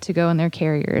not like to go in their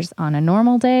carriers on a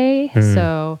normal day.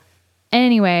 So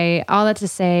anyway, all that to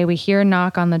say, we hear a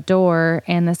knock on the door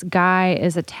and this guy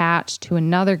is attached to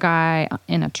another guy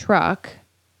in a truck.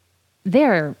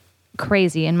 They're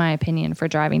crazy, in my opinion, for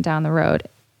driving down the road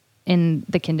in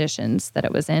the conditions that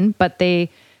it was in, but they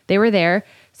were there.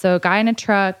 So a guy in a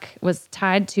truck was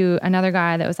tied to another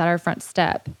guy that was at our front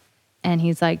step. And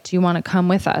he's like, do you want to come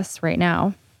with us right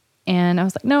now? And I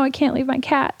was like, no, I can't leave my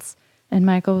cats. And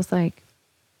Michael was like,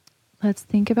 let's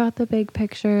think about the big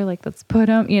picture. Like, let's put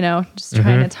them, just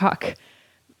trying to talk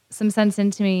some sense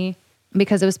into me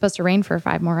because it was supposed to rain for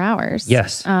 5 more hours.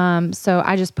 Yes. So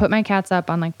I just put my cats up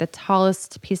on like the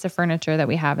tallest piece of furniture that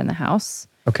we have in the house.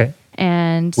 Okay.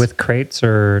 And with crates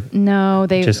or no,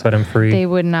 they just let them free? They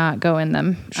would not go in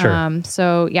them. Sure.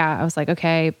 So yeah, I was like,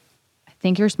 okay, I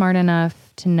think you're smart enough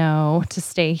to know to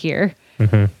stay here.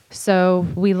 So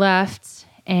we left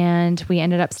and we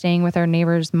ended up staying with our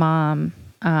neighbor's mom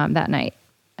that night.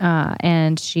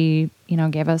 And she,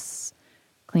 gave us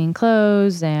clean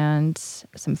clothes and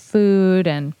some food,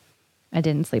 and I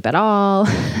didn't sleep at all,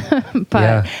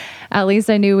 but at least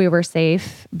I knew we were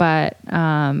safe. But,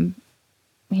 I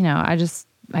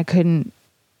couldn't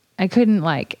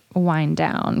like wind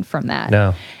down from that.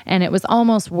 No. And it was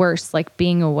almost worse, like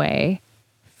being away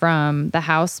from the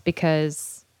house,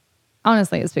 because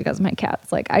honestly, it's because of my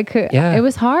cats. Like it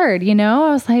was hard,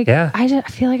 I was like, I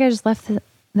feel like I just left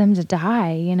them to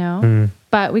die,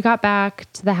 But we got back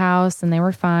to the house and they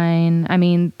were fine. I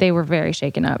mean, they were very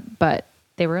shaken up, but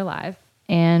they were alive.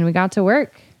 And we got to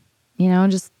work,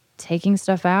 just taking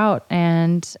stuff out.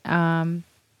 And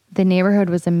the neighborhood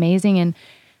was amazing. And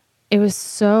it was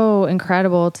so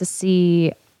incredible to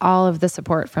see all of the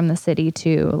support from the city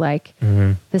too. Like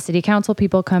the city council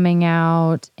people coming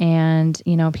out and,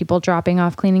 people dropping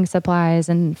off cleaning supplies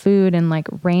and food, and like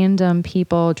random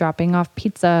people dropping off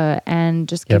pizza and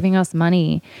just giving us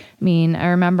money. I mean, I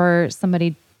remember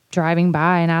somebody driving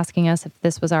by and asking us if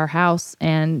this was our house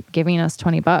and giving us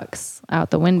 $20 out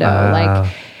the window.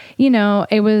 Like,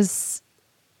 it was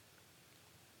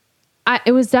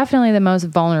definitely the most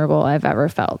vulnerable I've ever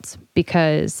felt,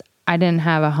 because I didn't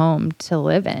have a home to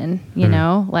live in,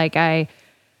 like I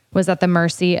was at the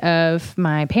mercy of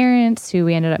my parents, who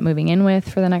we ended up moving in with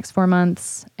for the next 4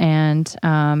 months. And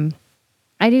I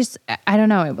don't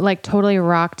know, it like totally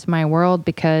rocked my world,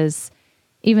 because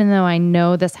even though I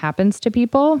know this happens to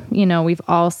people, we've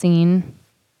all seen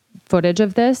footage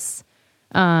of this,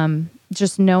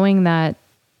 just knowing that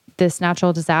this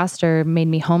natural disaster made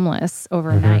me homeless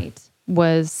overnight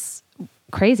was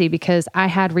crazy, because I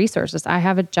had resources. I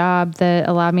have a job that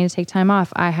allowed me to take time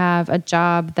off. I have a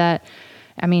job that,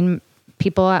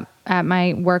 people at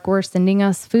my work were sending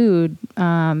us food,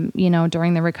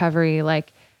 during the recovery.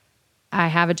 Like, I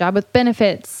have a job with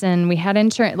benefits, and we had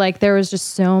insurance. Like, there was just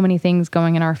so many things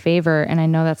going in our favor. And I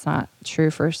know that's not true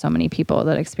for so many people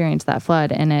that experienced that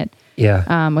flood. And it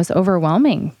was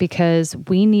overwhelming, because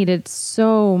we needed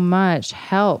so much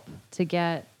help to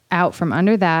get out from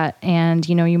under that. And,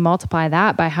 you multiply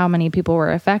that by how many people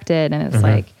were affected. And it's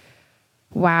like,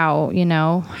 wow,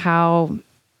 how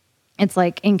it's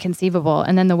like inconceivable.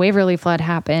 And then the Waverly flood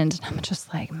happened. And I'm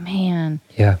just like, man,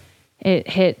 it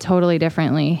hit totally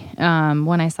differently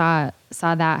when I saw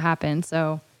that happen.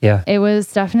 So it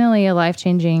was definitely a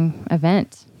life-changing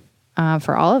event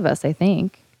for all of us, I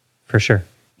think. For sure.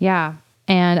 Yeah.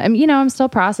 And I'm still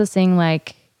processing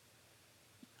like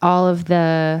all of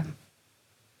the,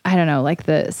 I don't know, like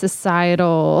the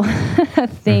societal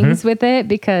things with it,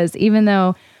 because even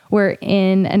though we're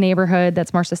in a neighborhood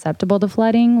that's more susceptible to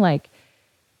flooding, like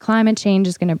climate change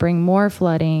is going to bring more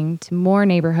flooding to more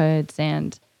neighborhoods.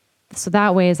 And so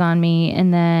that weighs on me.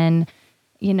 And then,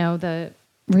 the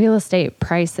real estate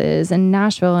prices in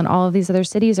Nashville and all of these other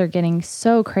cities are getting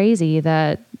so crazy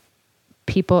that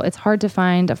it's hard to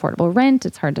find affordable rent.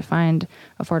 It's hard to find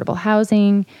affordable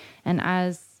housing. And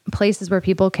as places where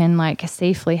people can like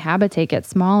safely habitate get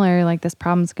smaller, like this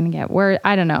problem's going to get worse.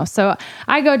 I don't know. So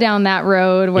I go down that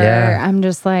road where I'm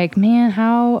just like, man,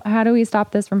 how do we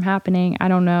stop this from happening? I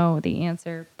don't know the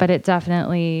answer, but it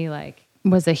definitely like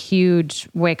was a huge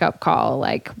wake up call.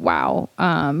 Like, wow,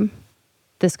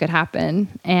 this could happen.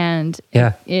 And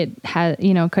it had,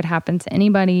 could happen to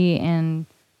anybody. And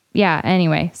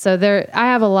anyway, so I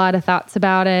have a lot of thoughts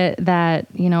about it that,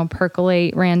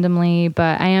 percolate randomly,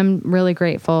 but I am really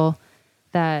grateful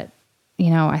that,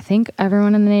 I think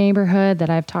everyone in the neighborhood that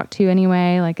I've talked to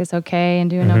anyway, like is okay and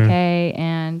doing okay.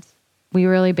 And we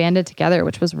really banded together,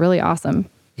 which was really awesome.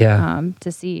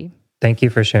 To see. Thank you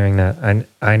for sharing that.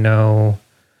 I know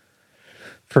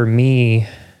for me,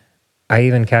 I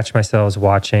even catch myself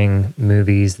watching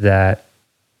movies that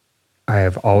I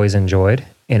have always enjoyed.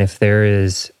 And if there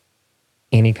is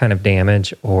any kind of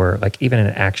damage, or like even an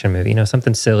action movie,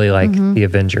 something silly like The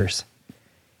Avengers.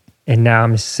 And now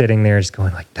I'm sitting there just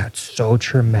going like, that's so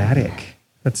traumatic.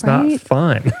 That's not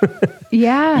fun.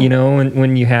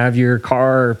 When you have your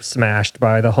car smashed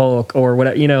by the Hulk or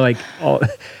whatever,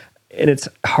 and it's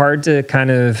hard to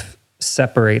kind of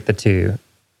separate the two,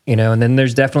 and then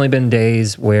there's definitely been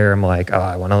days where I'm like, oh,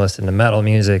 I want to listen to metal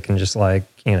music and just like,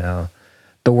 the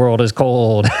world is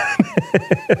cold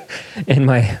and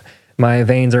my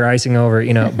veins are icing over,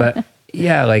 but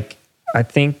like I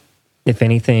think if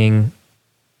anything,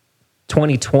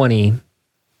 2020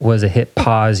 was a hit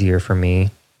pause year for me.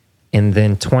 And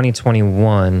then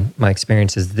 2021, my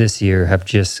experiences this year have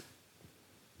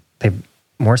they've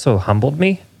more so humbled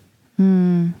me.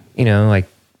 You know, like,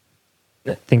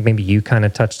 I think maybe you kind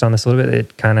of touched on this a little bit.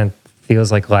 It kind of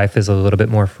feels like life is a little bit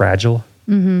more fragile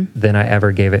than I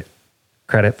ever gave it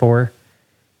credit for.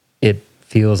 It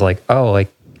feels like, oh,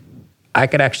 like I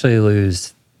could actually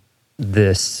lose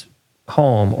this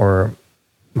home or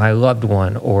my loved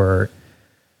one, or,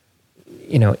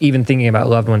 you know, even thinking about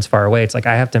loved ones far away. It's like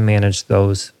I have to manage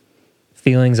those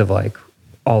feelings of like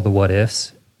all the what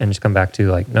ifs and just come back to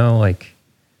like, no, like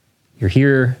you're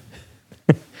here,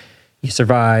 you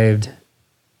survived.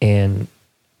 And,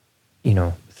 you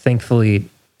know, thankfully,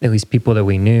 at least people that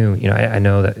we knew, you know, I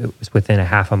know that it was within a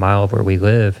half a mile of where we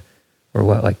live, or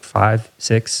what, like 5,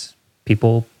 6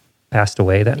 people passed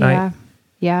away that night.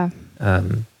 Yeah.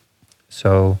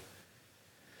 So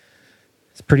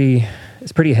it's pretty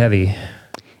heavy.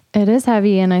 It is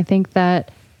heavy. And I think that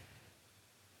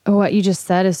what you just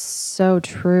said is so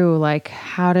true. Like,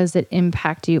 how does it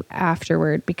impact you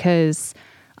afterward? Because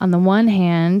on the one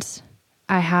hand,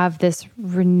 I have this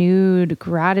renewed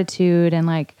gratitude and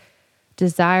like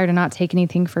desire to not take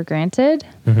anything for granted,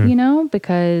 you know,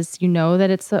 because you know that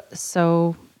it's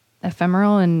so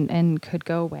ephemeral and could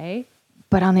go away.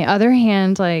 But on the other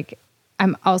hand, like,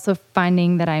 I'm also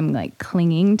finding that I'm like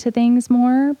clinging to things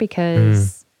more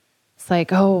because it's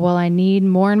like, oh, well, I need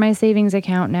more in my savings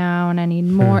account now, and I need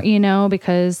more, you know,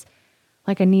 because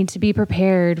like I need to be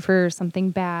prepared for something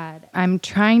bad. I'm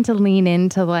trying to lean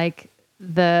into like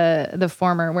the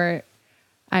former, where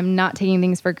I'm not taking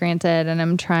things for granted, and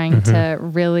I'm trying to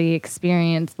really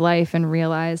experience life and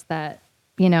realize that,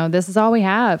 you know, this is all we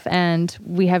have, and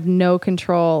we have no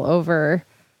control over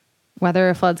whether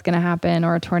a flood's going to happen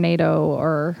or a tornado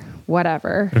or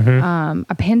whatever.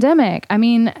 A pandemic. I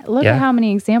mean, look at how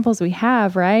many examples we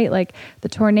have, right? Like the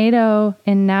tornado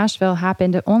in Nashville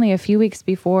happened only a few weeks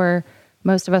before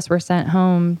most of us were sent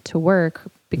home to work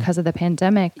because of the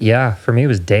pandemic. Yeah, for me it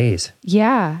was days.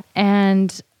 Yeah,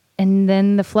 and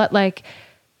then the flood, like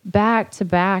back to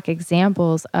back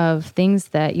examples of things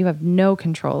that you have no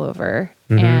control over,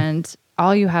 and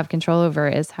all you have control over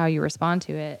is how you respond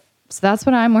to it. So that's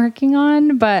what I'm working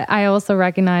on, but I also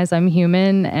recognize I'm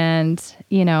human, and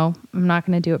you know, I'm not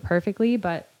going to do it perfectly,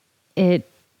 but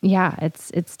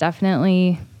it's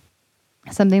definitely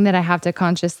something that I have to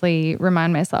consciously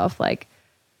remind myself, like,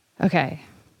 okay,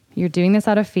 you're doing this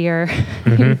out of fear.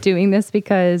 You're doing this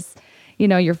because, you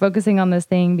know, you're focusing on this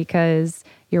thing because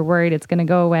you're worried it's going to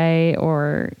go away,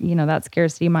 or, you know, that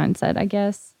scarcity mindset, I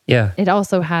guess. Yeah. It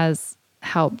also has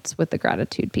helped with the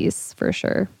gratitude piece for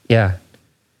sure. Yeah.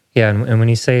 Yeah. And when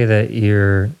you say that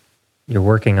you're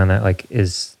working on that, like,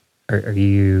 are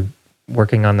you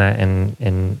working on that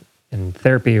in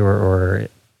therapy, or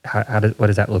what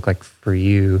does that look like for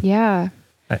you? Yeah.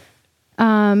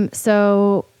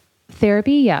 So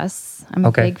therapy, yes. I'm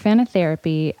a big fan of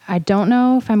therapy. I don't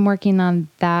know if I'm working on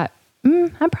that.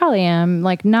 I probably am,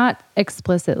 like, not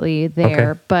explicitly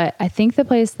there, but I think the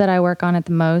place that I work on it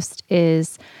the most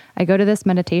is I go to this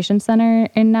meditation center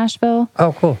in Nashville.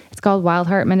 Oh, cool. It's called Wild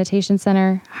Heart Meditation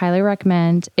Center. Highly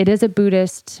recommend. It is a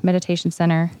Buddhist meditation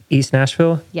center. East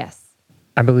Nashville? Yes.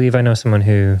 I believe I know someone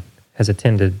who has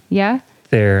attended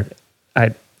there.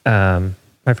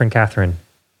 My friend Catherine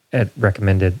had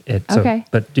recommended it. So,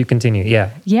 but do continue.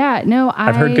 Yeah. Yeah. No,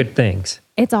 I've heard good things.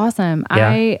 It's awesome.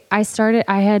 Yeah.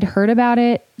 I had heard about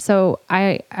it. So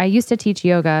I used to teach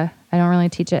yoga. I don't really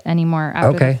teach it anymore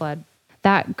after the flood.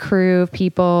 That crew of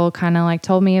people kind of like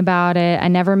told me about it. I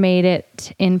never made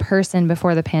it in person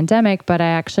before the pandemic, but I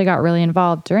actually got really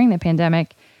involved during the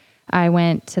pandemic. I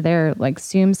went to their like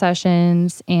Zoom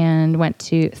sessions and went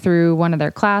through one of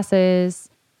their classes.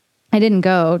 I didn't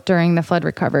go during the flood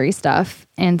recovery stuff.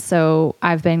 And so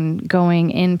I've been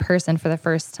going in person for the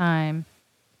first time,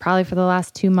 probably for the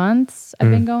last 2 months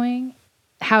I've been going.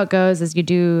 How it goes is you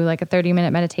do like a 30-minute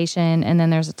meditation, and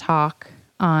then there's a talk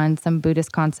on some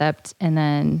Buddhist concept, and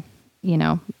then, you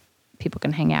know, people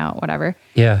can hang out, whatever.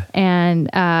 Yeah.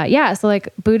 And so like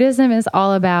Buddhism is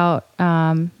all about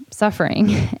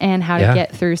suffering and how to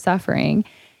get through suffering,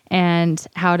 and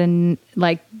how to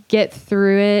like get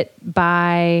through it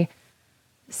by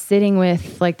sitting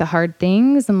with like the hard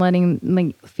things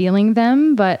and feeling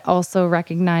them, but also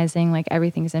recognizing like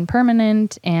everything's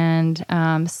impermanent, and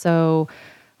so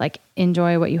like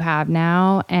enjoy what you have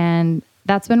now. And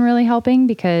that's been really helping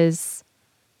because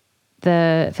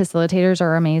the facilitators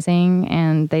are amazing,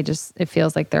 and it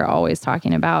feels like they're always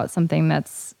talking about something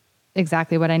that's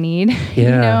exactly what I need, you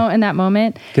know, in that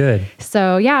moment. Good.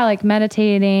 So yeah, like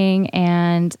meditating,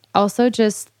 and also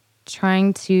just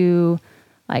trying to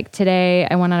Like today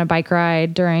I went on a bike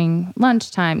ride during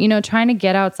lunchtime, trying to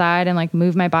get outside and like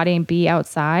move my body and be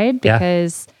outside,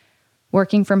 because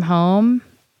working from home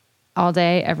all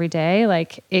day, every day,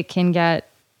 like it can get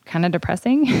kind of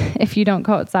depressing if you don't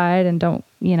go outside and don't,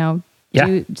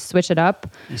 do switch it up.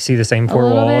 You see the same four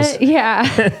walls. Bit.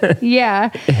 Yeah.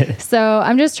 Yeah. So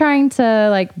I'm just trying to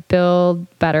like build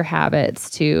better habits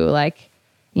to like,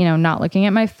 not looking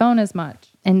at my phone as much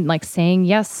and like saying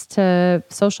yes to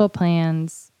social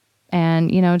plans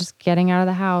and, just getting out of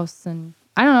the house. And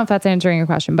I don't know if that's answering your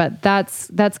question, but that's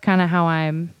kind of how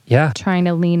I'm trying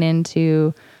to lean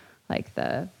into like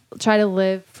try to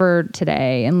live for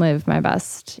today and live my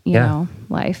best,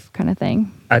 life kind of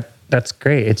thing. That's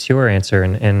great. It's your answer.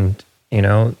 And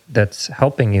that's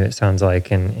helping you, it sounds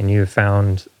like. And you have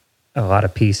found a lot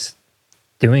of peace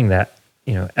doing that,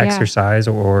 exercise,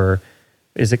 or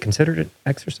is it considered an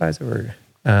exercise, or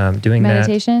doing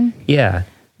meditation? That? Yeah.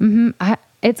 Mm-hmm.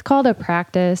 It's called a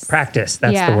practice. Practice.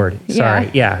 That's the word.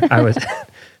 Sorry. Yeah. I was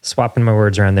swapping my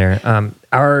words around there.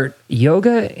 Are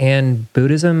yoga and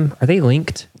Buddhism, are they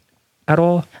linked at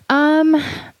all?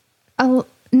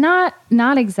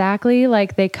 Not exactly.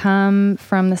 Like they come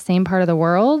from the same part of the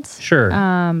world. Sure.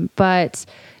 But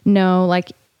no,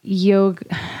 like yoga,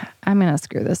 I'm going to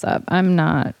screw this up. I'm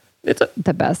not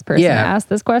the best person to ask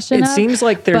this question. It seems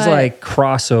like there's like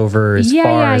crossover as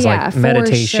far as like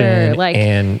meditation, sure. Like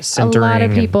and centering. A lot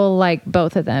of people like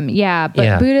both of them. Yeah.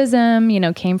 But Buddhism,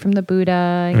 came from the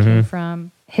Buddha and came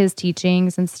from his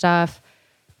teachings and stuff.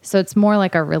 So it's more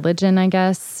like a religion, I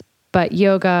guess. But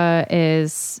yoga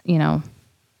is,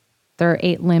 there are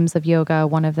 8 limbs of yoga.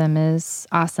 One of them is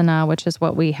asana, which is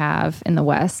what we have in the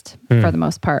West for the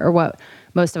most part, or what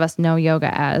most of us know yoga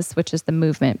as, which is the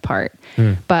movement part.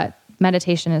 But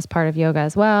meditation is part of yoga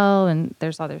as well, and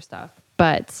there's other stuff.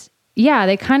 But yeah,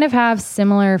 they kind of have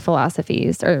similar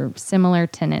philosophies or similar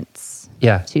tenets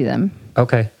to them.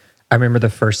 Okay. I remember the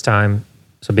first time,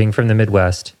 so being from the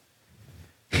Midwest,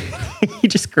 you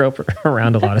just grew up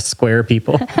around a lot of square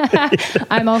people.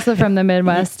 I'm also from the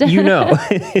Midwest.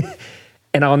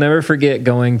 And I'll never forget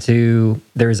going to,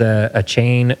 there's a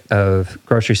chain of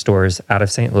grocery stores out of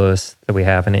St. Louis that we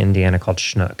have in Indiana called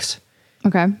Schnucks.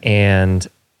 Okay. And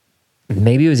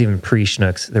maybe it was even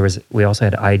pre-Schnucks. We also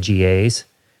had IGAs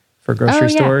for grocery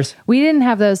stores. We didn't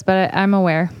have those, but I'm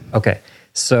aware. Okay.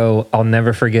 So I'll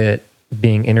never forget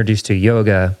being introduced to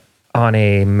yoga on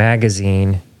a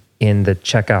magazine in the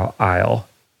checkout aisle.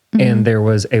 And there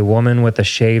was a woman with a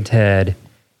shaved head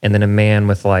and then a man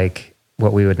with like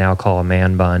what we would now call a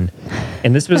man bun.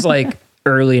 And this was like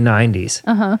early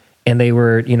 90s. And they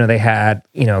were, they had,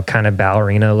 kind of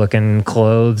ballerina looking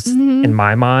clothes in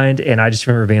my mind. And I just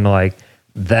remember being like,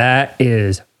 that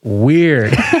is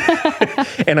weird.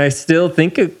 And I still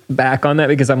think back on that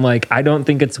because I'm like, I don't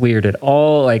think it's weird at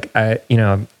all. Like,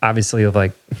 obviously of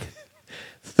like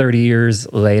 30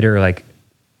 years later, like,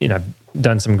 I've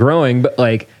done some growing, but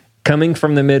like coming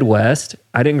from the Midwest,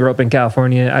 I didn't grow up in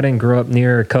California. I didn't grow up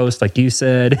near a coast, like you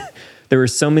said. There were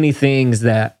so many things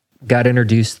that got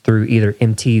introduced through either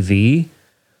MTV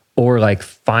or like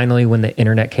finally when the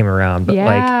internet came around. But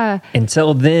like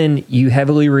until then, you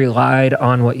heavily relied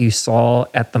on what you saw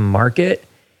at the market.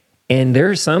 And there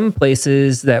are some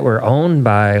places that were owned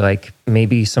by like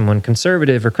maybe someone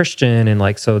conservative or Christian. And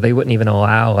like, so they wouldn't even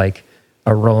allow like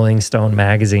a Rolling Stone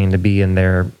magazine to be in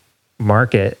their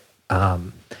market.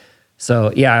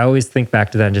 So yeah, I always think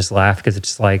back to that and just laugh because it's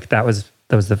just like, that was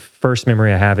the first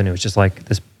memory I have. And it was just like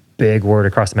this big word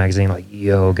across the magazine, like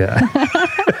yoga.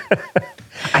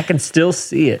 I can still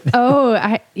see it.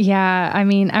 I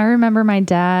mean, I remember my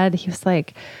dad, he was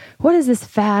like, what is this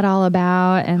fad all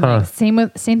about? And like,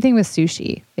 same thing with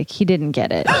sushi. Like he didn't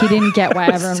get it. He didn't get why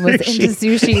everyone was into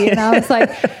sushi. And I was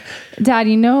like, Dad,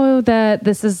 you know that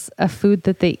this is a food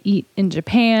that they eat in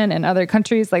Japan and other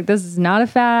countries. Like this is not a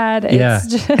fad. It's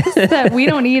just that we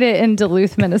don't eat it in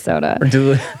Duluth, Minnesota.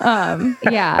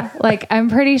 Like I'm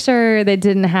pretty sure they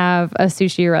didn't have a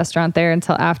sushi restaurant there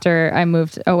until after I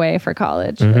moved away for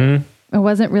college. It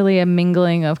wasn't really a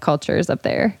mingling of cultures up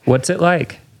there. What's it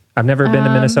like? I've never been to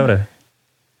Minnesota.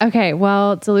 Okay,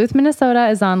 well, Duluth, Minnesota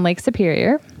is on Lake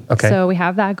Superior. Okay. So we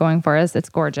have that going for us. It's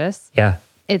gorgeous. Yeah.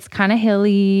 It's kind of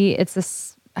hilly. It's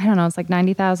this, I don't know, it's like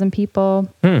 90,000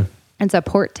 people. It's a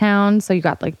port town. So you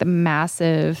got like the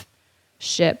massive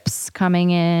ships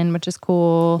coming in, which is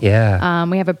cool. Yeah.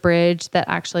 We have a bridge that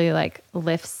actually like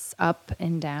lifts up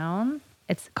and down.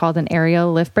 It's called an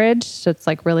aerial lift bridge. So it's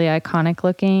like really iconic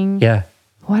looking. Yeah.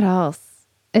 What else?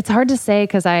 It's hard to say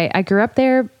because I grew up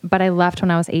there, but I left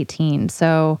when I was 18.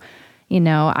 So,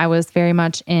 I was very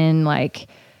much in like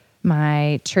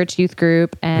my church youth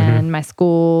group and my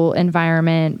school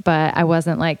environment, but I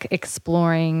wasn't like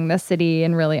exploring the city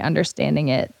and really understanding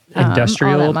it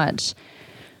Industrial all that much.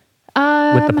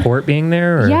 With the port being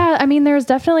there? Or? Yeah, I mean, there's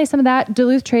definitely some of that.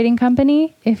 Duluth Trading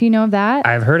Company, if you know of that.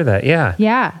 I've heard of that, yeah.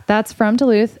 Yeah, that's from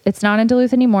Duluth. It's not in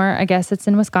Duluth anymore. I guess it's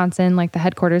in Wisconsin, like the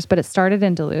headquarters, but it started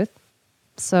in Duluth.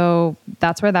 So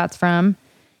that's where that's from.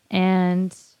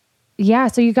 And yeah,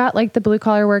 so you got like the blue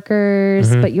collar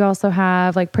workers, but you also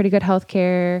have like pretty good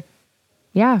healthcare.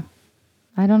 Yeah.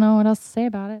 I don't know what else to say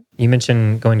about it. You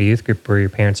mentioned going to youth group. Were your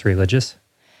parents religious?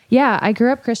 Yeah, I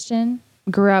grew up Christian,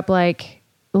 grew up like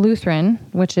Lutheran,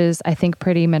 which is, I think,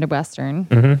 pretty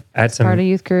Midwestern. I had some part of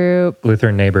youth group.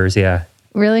 Lutheran neighbors, yeah.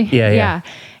 Really? Yeah.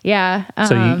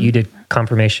 So you did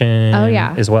confirmation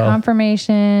as well?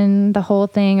 Confirmation, the whole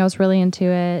thing. I was really into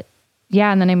it.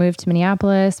 Yeah, and then I moved to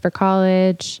Minneapolis for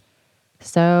college.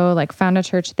 So like found a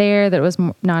church there that was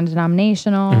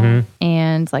non-denominational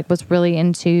and like was really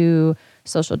into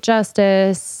social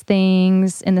justice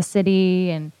things in the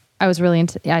city. And I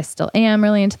still am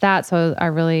really into that. So I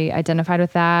really identified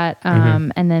with that.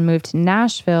 And then moved to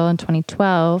Nashville in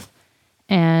 2012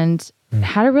 and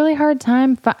had a really hard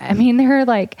time. I mean, there are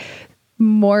like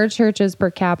more churches per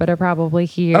capita probably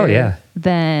here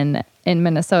than in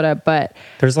Minnesota, but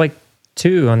there's like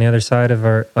 2 on the other side of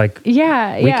our, like, we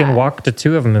can walk to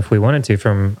 2 of them if we wanted to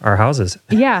from our houses.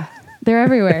 Yeah. They're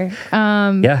everywhere.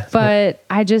 But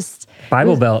I just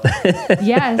Bible Belt.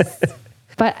 Yes.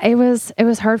 But it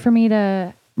was hard for me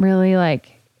to really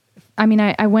like, I mean,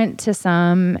 I went to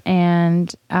some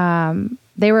and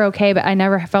they were okay, but I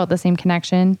never felt the same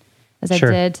connection as I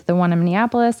did to the one in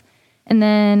Minneapolis. And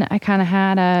then I kind of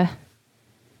had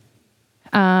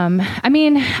I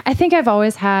mean, I think I've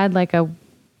always had like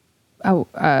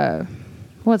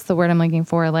what's the word I'm looking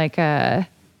for? Like a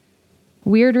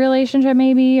weird relationship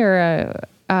maybe, or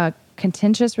a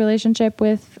contentious relationship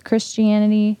with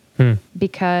Christianity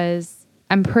because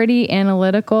I'm pretty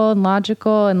analytical and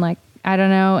logical and like, I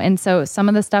don't know. And so some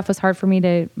of the stuff was hard for me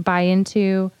to buy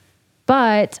into,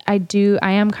 but I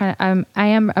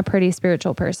am a pretty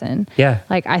spiritual person. Yeah.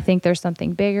 Like I think there's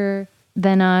something bigger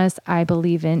than us. I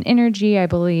believe in energy. I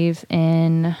believe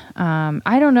in,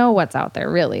 I don't know what's out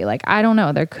there really. Like, I don't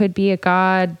know. There could be a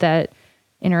God that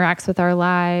interacts with our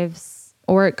lives,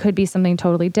 or it could be something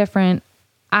totally different.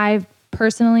 I've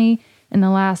personally, in the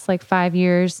last like 5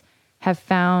 years, have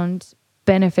found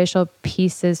beneficial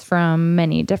pieces from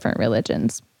many different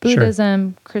religions,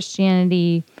 Buddhism,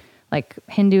 Christianity, like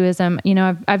Hinduism. You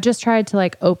know, I've just tried to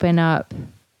like open up,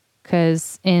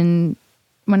 because when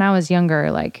I was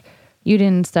younger, like, you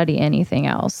didn't study anything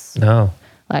else. No.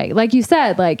 Like you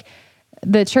said, like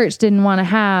the church didn't want to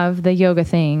have the yoga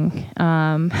thing.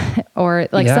 Or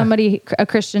like a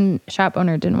Christian shop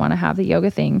owner didn't want to have the yoga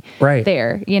thing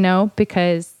there, you know,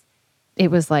 because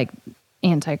it was like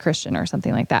anti-Christian or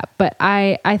something like that. But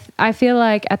I feel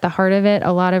like at the heart of it,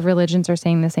 a lot of religions are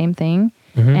saying the same thing.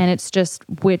 And it's just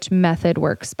which method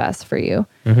works best for you.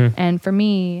 And for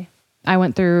me, I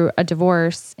went through a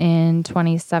divorce in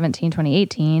 2017,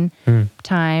 2018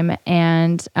 time.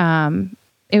 And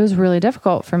it was really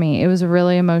difficult for me. It was a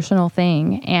really emotional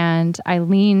thing. And I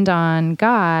leaned on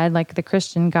God, like the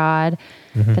Christian God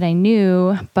that I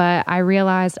knew. But I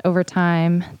realized over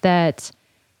time that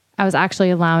I was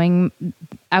actually allowing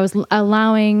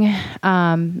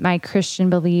my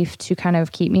Christian belief to kind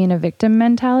of keep me in a victim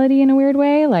mentality in a weird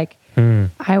way. Like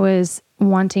I was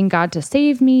wanting God to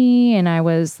save me, and I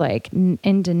was like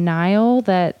in denial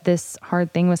that this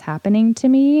hard thing was happening to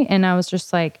me. And I was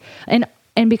just like, and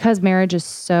because marriage is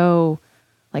so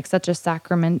like such a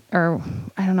sacrament, or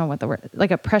I don't know what the word,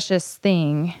 like a precious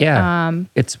thing. Yeah.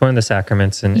 It's one of the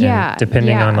sacraments, and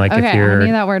depending on like if you're, I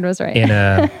knew that word was right. in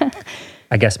a,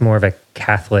 I guess more of a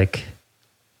Catholic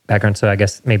background. So I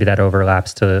guess maybe that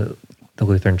overlaps to the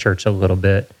Lutheran Church a little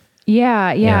bit.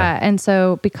 Yeah. And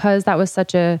so because that was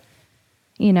such a,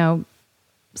 you know,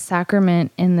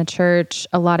 sacrament in the church,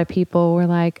 a lot of people were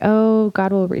like, oh,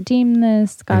 God will redeem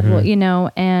this. God will, you know,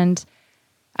 and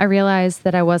I realized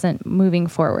that I wasn't moving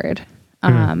forward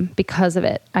because of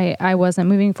it. I wasn't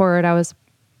moving forward. I was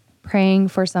praying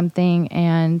for something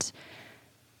and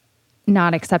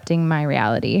not accepting my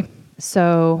reality.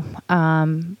 So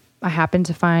I happened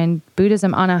to find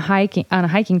Buddhism on a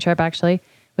hiking trip, actually,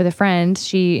 with a friend.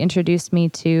 She introduced me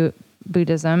to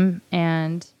Buddhism,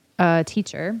 and a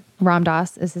teacher, Ram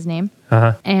Dass is his name.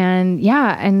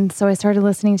 And so I started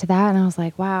listening to that, and I was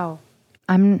like, wow,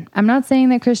 I'm not saying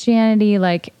that Christianity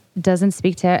like doesn't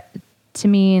speak to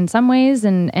me in some ways,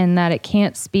 and that it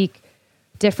can't speak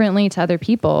differently to other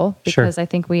people, because I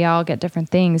think we all get different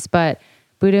things. But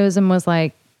Buddhism was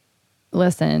like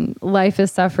listen, life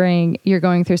is suffering. You're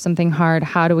going through something hard.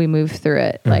 How do we move through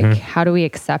it? Like, how do we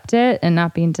accept it and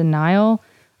not be in denial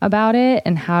about it?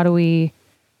 And how do we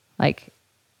like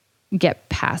get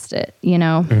past it, you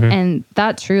know? And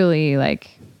that truly like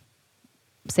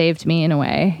saved me in a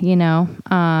way, you know?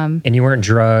 And you weren't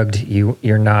drugged.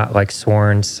 You're not like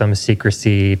sworn some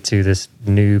secrecy to this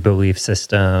new belief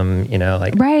system, you know,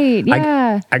 like, right.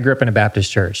 Yeah. I grew up in a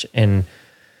Baptist church, and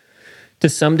to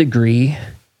some degree,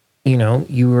 you know,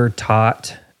 you were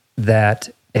taught that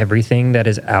everything that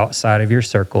is outside of your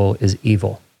circle is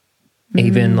evil,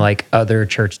 even like other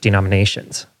church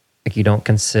denominations. Like, you don't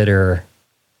consider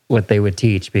what they would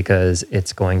teach because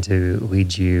it's going to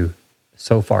lead you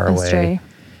so far away.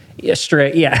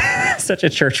 Astray. Yeah. Such a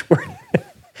church word.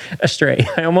 Astray.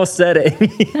 I almost said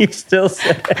it. You still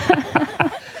said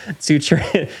it. Too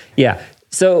true. Yeah.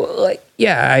 So like,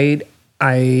 yeah,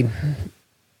 I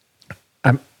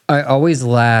always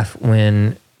laugh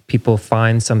when people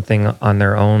find something on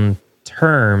their own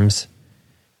terms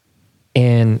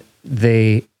and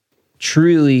they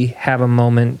truly have a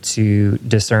moment to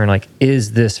discern, like,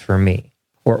 is this for me?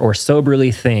 Or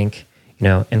soberly think, you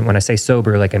know, and when I say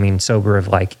sober, like, I mean sober of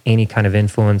like any kind of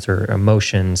influence or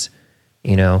emotions,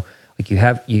 you know, like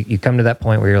you come to that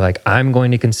point where you're like, I'm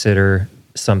going to consider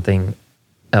something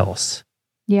else.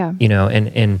 Yeah. You know,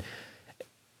 and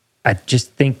I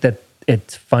just think that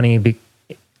it's funny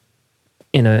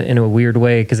in a weird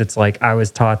way, because it's like I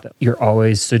was taught that you're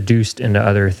always seduced into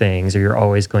other things, or you're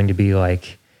always going to be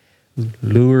like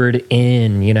lured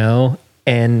in, you know,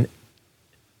 and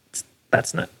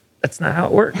that's not how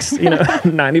it works. You know,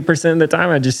 90% of the time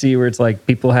I just see where it's like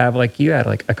people have, like you had,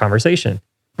 like a conversation,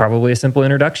 probably a simple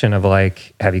introduction of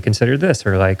like, have you considered this?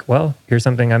 Or like, well, here's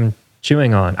something I'm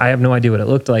chewing on. I have no idea what it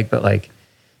looked like, but like,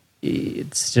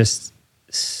 it's just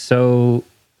so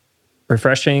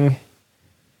refreshing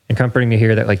and comforting to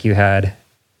hear that like you had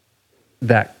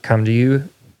that come to you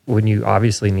when you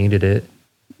obviously needed it.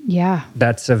 Yeah.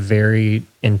 That's a very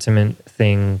intimate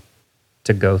thing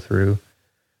to go through.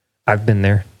 I've been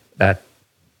there. That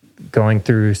going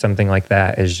through something like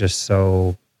that is just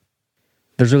so,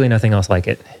 there's really nothing else like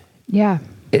it. Yeah.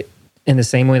 In the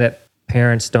same way that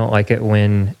parents don't like it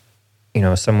when, you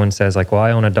know, someone says like, well,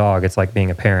 I own a dog. It's like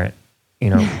being a parent, you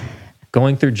know,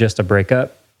 going through just a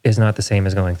breakup is not the same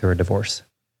as going through a divorce,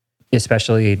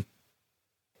 especially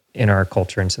in our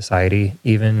culture and society,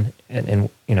 even in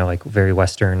you know, like very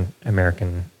Western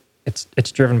American,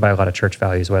 it's driven by a lot of church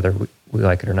values, whether we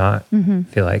like it or not, I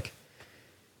feel like.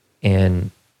 And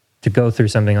to go through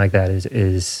something like that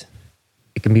is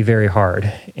it can be very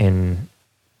hard in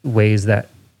ways that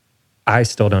I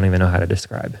still don't even know how to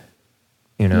describe,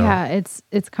 you know? Yeah,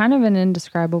 it's kind of an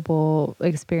indescribable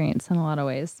experience in a lot of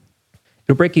ways.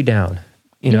 It'll break you down,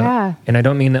 you know? Yeah. And I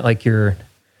don't mean that like you're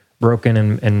broken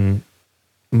and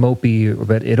mopey,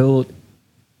 but it'll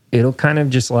kind of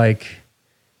just like,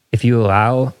 if you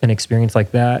allow an experience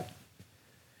like that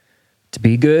to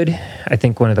be good, I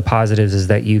think one of the positives is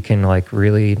that you can like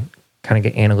really kind of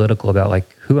get analytical about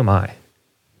like, who am I?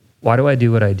 Why do I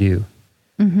do what I do?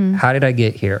 How did I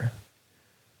get here?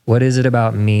 What is it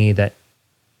about me that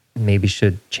maybe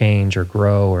should change or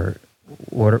grow, or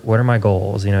what are my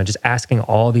goals? You know, just asking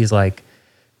all these like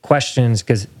questions,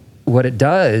 because what it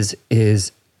does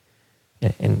is,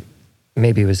 and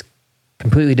maybe it was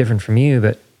completely different from you,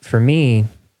 but for me,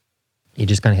 you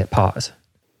just kind of hit pause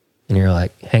and you're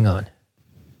like, hang on.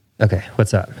 Okay,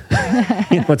 what's up?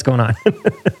 What's going on?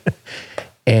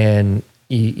 And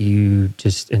you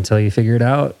just, until you figure it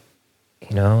out,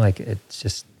 you know, like it's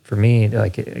just, for me,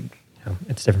 like, you know,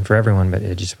 it's different for everyone, but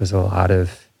it just was a lot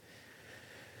of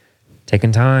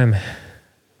taking time,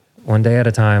 one day at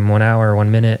a time, 1 hour,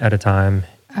 1 minute at a time.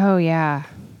 Oh, yeah.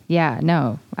 Yeah,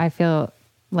 no, I feel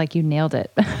like you nailed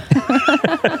it.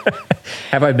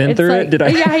 Have I been through it? Did I?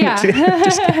 Yeah.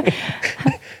 Just kidding.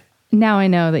 Now I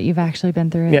know that you've actually been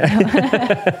through it.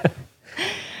 Yeah.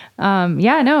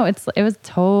 Yeah, no, it was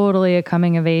totally a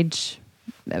coming of age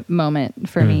moment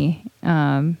for me.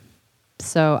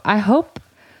 So I hope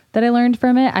that I learned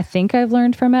from it. I think I've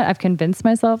learned from it. I've convinced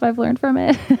myself I've learned from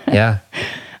it. Yeah.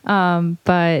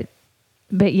 But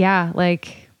yeah,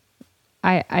 like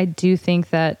I do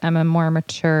think that I'm a more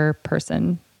mature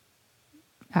person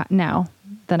now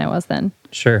than I was then.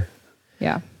 Sure.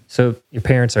 Yeah. So your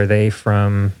parents, are they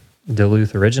from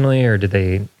Duluth originally, or did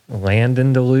they land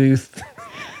in Duluth?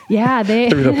 Yeah,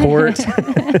 through the port.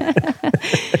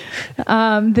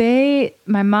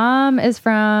 My mom is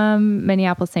from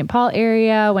Minneapolis, St. Paul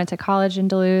area, went to college in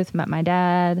Duluth, met my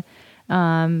dad.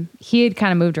 He had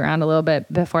kind of moved around a little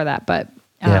bit before that, but,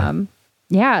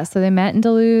 yeah, so they met in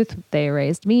Duluth. They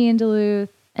raised me in Duluth.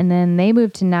 And then they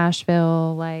moved to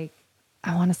Nashville, like,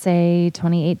 I want to say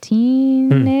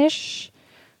 2018-ish.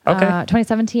 Okay.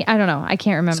 2017. I don't know. I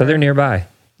can't remember. So they're nearby.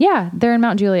 Yeah, they're in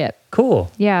Mount Juliet.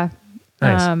 Cool. Yeah.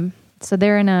 Nice. So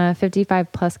they're in a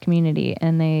 55 plus community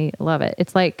and they love it.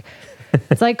 It's like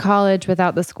college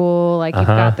without the school. Like you've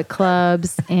got the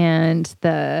clubs and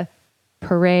the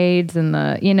parades and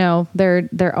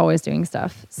they're always doing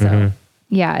stuff. So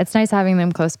yeah, it's nice having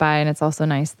them close by, and it's also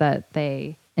nice that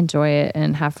they enjoy it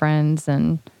and have friends,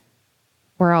 and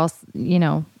we're all,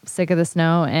 sick of the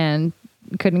snow and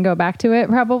couldn't go back to it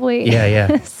probably.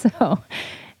 Yeah. So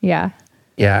yeah.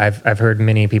 Yeah, I've heard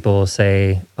many people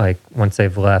say, like, once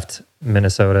they've left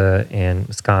Minnesota and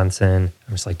Wisconsin,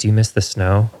 I'm just like, do you miss the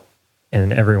snow?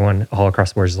 And everyone all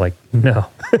across the board is like, no.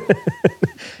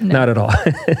 Not at all.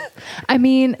 I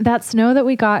mean, that snow that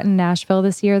we got in Nashville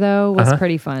this year, though, was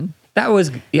pretty fun. That was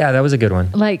a good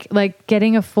one. Like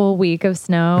getting a full week of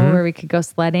snow where we could go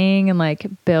sledding and like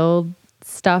build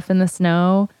stuff in the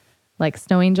snow, like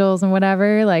snow angels and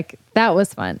whatever. Like that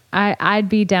was fun. I'd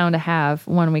be down to have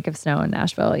 1 week of snow in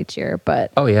Nashville each year,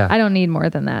 but I don't need more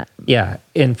than that. Yeah.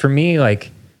 And for me,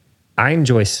 like, I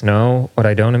enjoy snow. What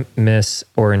I don't miss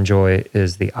or enjoy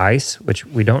is the ice, which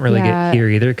we don't really get here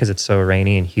either because it's so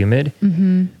rainy and humid,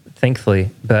 thankfully.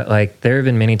 But like, there have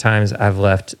been many times I've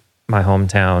left my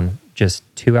hometown just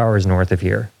 2 hours north of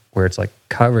here where it's like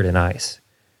covered in ice.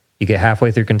 You get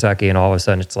halfway through Kentucky and all of a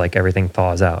sudden it's like everything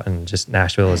thaws out and just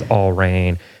Nashville is all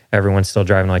rain. Everyone's still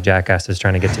driving like jackasses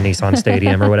trying to get to Nissan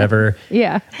Stadium or whatever.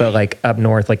 Yeah. But like up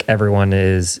north, like everyone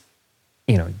is,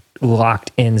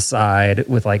 locked inside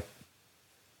with like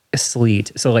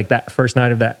sleet. So like that first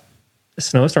night of that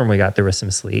snowstorm we got, there was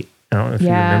some sleet. I don't know if you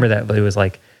remember that, but it was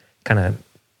like kind of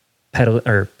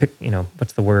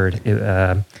what's the word?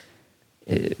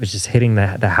 It was just hitting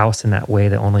the house in that way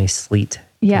that only sleet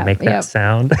can make that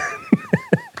sound.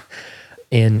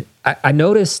 And I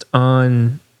noticed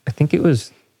on, I think it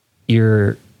was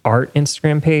your art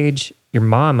Instagram page, your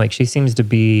mom, like she seems to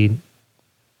be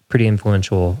pretty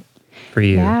influential for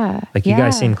you. Yeah. Like you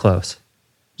guys seem close.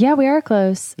 Yeah, we are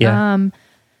close.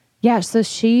 Yeah. So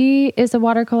she is a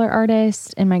watercolor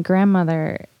artist and my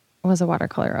grandmother was a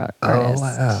watercolor artist. Oh,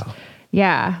 wow.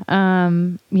 Yeah.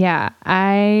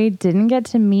 I didn't get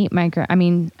to meet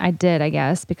I did, I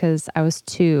guess, because I was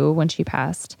 2 when she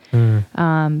passed.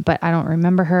 But I don't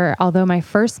remember her, although my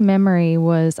first memory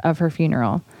was of her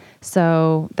funeral.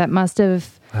 So that it must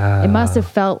have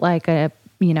felt like a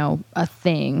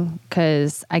thing,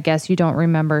 because I guess you don't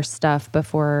remember stuff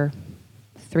before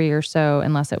 3 or so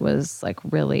unless it was like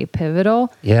really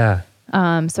pivotal. Yeah.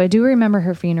 So I do remember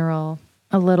her funeral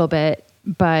a little bit,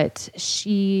 but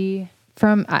she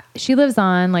lives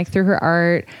on, like, through her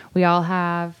art. We all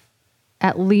have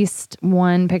at least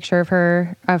one picture of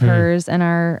hers in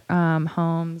our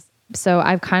homes. So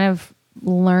I've kind of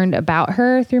learned about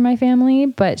her through my family,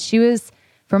 but she was,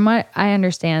 from what I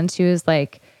understand, she was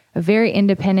like a very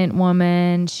independent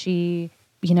woman. She,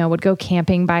 would go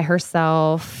camping by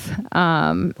herself.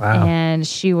 And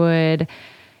she would,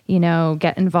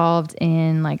 get involved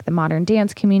in like the modern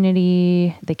dance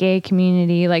community, the gay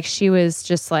community. Like she was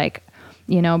just like,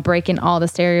 breaking all the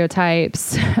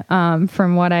stereotypes,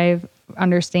 from what I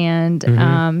understand.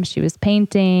 She was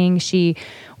painting. She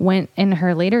went in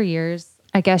her later years,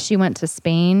 I guess she went to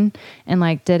Spain and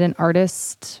like did an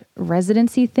artist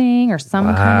residency thing or some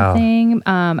kind of thing.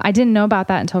 I didn't know about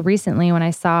that until recently when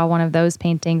I saw one of those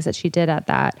paintings that she did at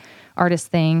that artist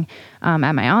thing at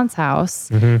my aunt's house.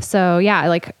 So yeah,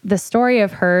 like the story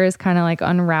of her is kind of like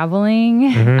unraveling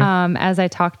as I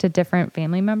talk to different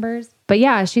family members. But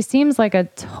yeah, she seems like a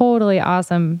totally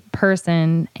awesome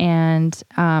person, and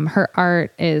her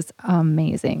art is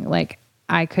amazing. Like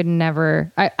I could never,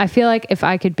 I feel like if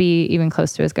I could be even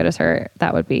close to as good as her,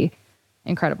 that would be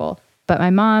incredible. But my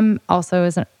mom also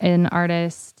is an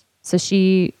artist. So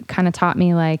she kind of taught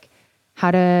me like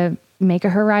how to make a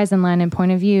horizon line and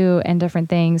point of view and different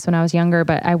things when I was younger.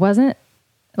 But I wasn't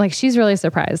like, she's really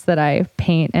surprised that I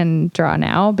paint and draw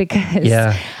now, because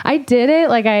I did it.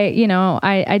 Like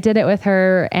I did it with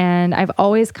her, and I've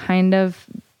always kind of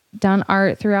done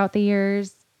art throughout the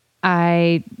years.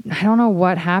 I don't know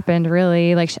what happened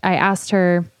really. Like I asked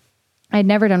her, I'd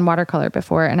never done watercolor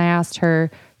before. And I asked her,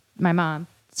 my mom,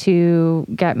 to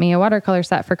get me a watercolor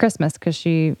set for Christmas, because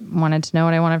she wanted to know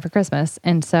what I wanted for Christmas.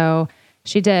 And so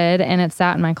she did. And it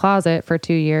sat in my closet for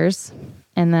 2 years.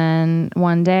 And then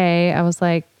one day I was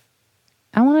like,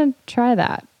 I want to try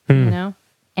that, and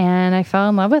I fell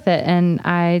in love with it, and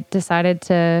I decided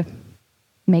to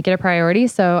make it a priority.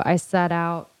 So I set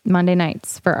out Monday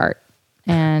nights for art.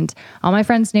 And all my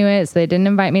friends knew it, so they didn't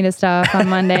invite me to stuff on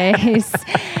Mondays.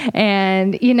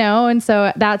 And, and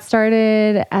so that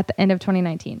started at the end of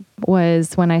 2019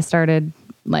 was when I started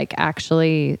like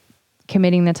actually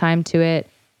committing the time to it.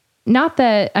 Not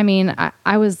that,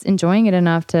 I was enjoying it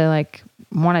enough to like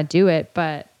want to do it,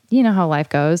 but you know how life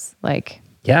goes. Like,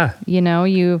 yeah,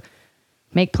 you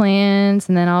make plans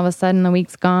and then all of a sudden the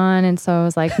week's gone. And so I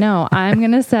was like, no, I'm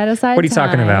going to set aside what are you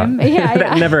talking about? Yeah,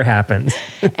 that never happens.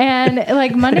 And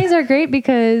like Mondays are great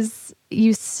because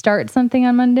you start something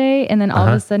on Monday and then all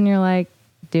of a sudden you're like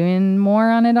doing more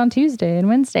on it on Tuesday and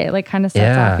Wednesday. It like kind of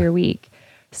sets off your week.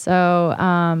 So,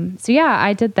 yeah,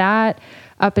 I did that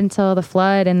up until the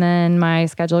flood and then my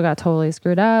schedule got totally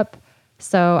screwed up.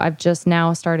 So I've just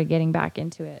now started getting back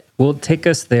into it. Well, take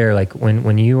us there. Like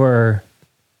when you are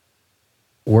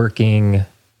working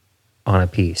on a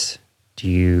piece, do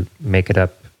you make it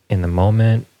up in the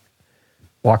moment?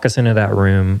 Walk us into that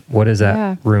room. What does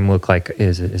that room look like?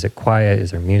 Is it quiet?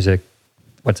 Is there music?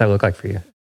 What's that look like for you?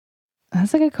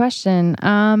 That's a good question.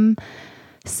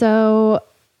 So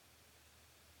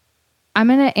I'm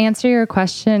going to answer your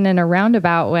question in a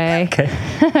roundabout way.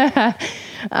 Okay.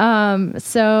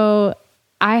 So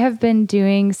I have been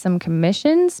doing some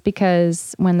commissions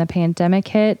because when the pandemic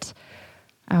hit,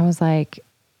 I was like,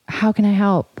 how can I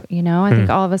help? I think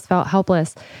all of us felt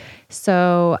helpless.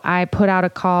 So I put out a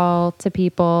call to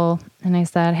people and I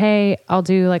said, hey, I'll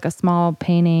do like a small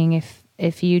painting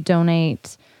if you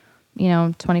donate,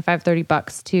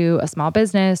 $25-$30 to a small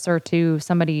business or to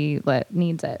somebody that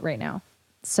needs it right now.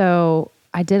 So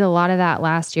I did a lot of that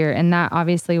last year. And that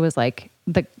obviously was like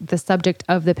the subject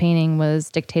of the painting was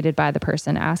dictated by the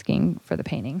person asking for the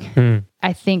painting.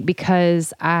 I think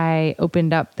because I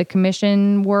opened up the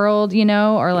commission world,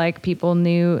 or like people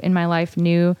in my life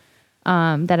knew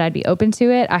that I'd be open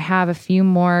to it. I have a few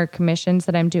more commissions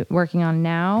that I'm working on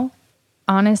now.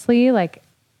 Honestly, like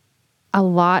a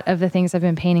lot of the things I've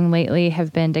been painting lately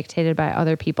have been dictated by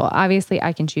other people. Obviously,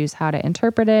 I can choose how to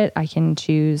interpret it. I can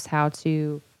choose how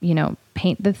to,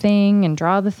 paint the thing and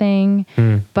draw the thing.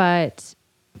 But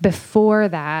before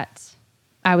that,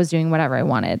 I was doing whatever I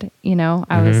wanted.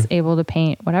 I was able to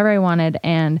paint whatever I wanted.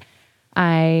 And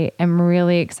I am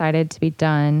really excited to be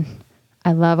done.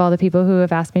 I love all the people who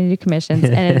have asked me to do commissions,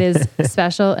 and it is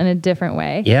special in a different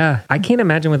way. Yeah. I can't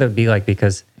imagine what it would be like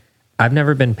because I've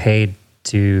never been paid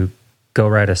to go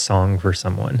write a song for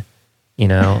someone,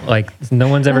 like no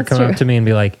one's ever come up to me and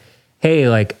be like, hey,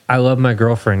 like I love my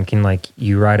girlfriend. Can like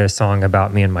you write a song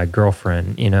about me and my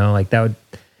girlfriend, like that would.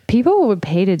 People would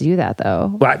pay to do that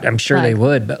though. Well, I'm sure they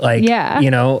would, but like,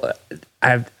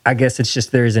 I guess it's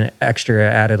just, there's an extra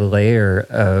added layer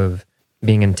of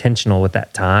being intentional with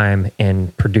that time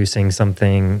and producing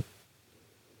something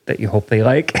that you hope they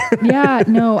like. Yeah,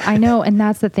 no, I know. And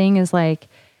that's the thing is like,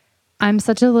 I'm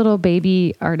such a little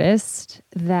baby artist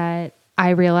that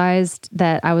I realized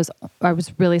that I was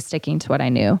really sticking to what I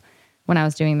knew when I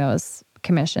was doing those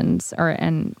commissions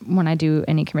and when I do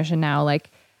any commission now, like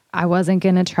I wasn't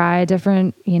going to try a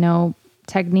different,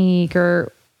 technique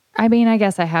I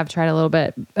guess I have tried a little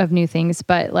bit of new things,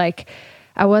 but like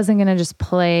I wasn't going to just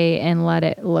play and let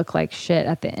it look like shit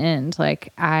at the end.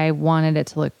 Like I wanted it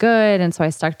to look good. And so I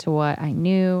stuck to what I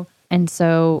knew. And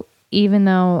so even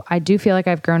though I do feel like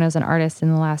I've grown as an artist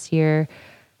in the last year,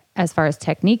 as far as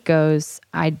technique goes,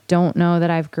 I don't know that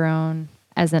I've grown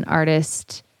as an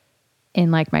artist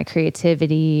in like my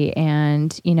creativity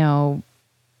and,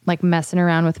 like messing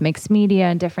around with mixed media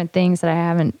and different things that I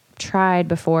haven't tried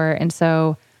before. And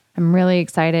so I'm really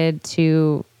excited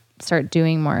to start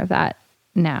doing more of that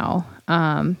now.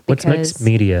 What's mixed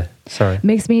media? Sorry.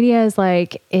 Mixed media is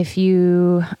like if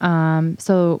you,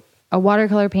 so a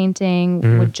watercolor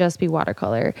painting would just be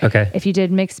watercolor. Okay. If you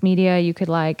did mixed media, you could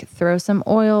like throw some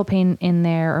oil paint in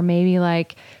there or maybe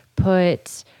like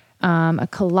put a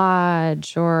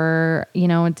collage or,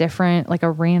 a different, like a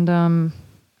random,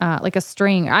 like a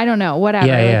string. I don't know, whatever.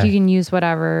 Yeah. Like you can use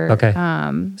whatever. Okay.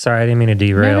 Sorry, I didn't mean to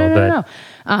derail,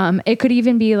 No. It could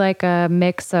even be like a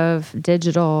mix of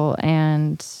digital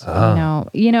and,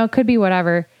 it could be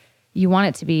whatever you want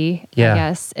it to be, I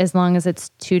guess, as long as it's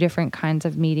two different kinds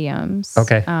of mediums.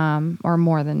 Okay. Or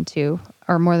more than two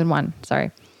or more than one. Sorry.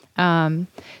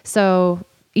 So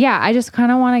yeah, I just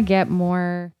kind of want to get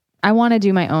more, I want to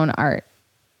do my own art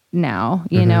now,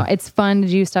 it's fun to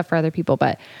do stuff for other people,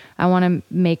 but I want to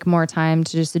make more time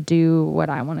to just do what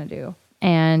I want to do.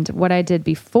 And what I did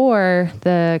before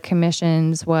the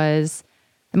commissions was,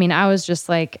 I was just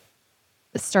like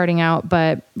starting out,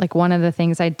 but like one of the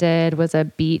things I did was a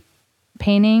beet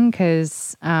painting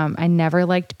because I never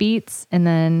liked beets. And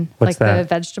then What's like that? the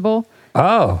vegetable.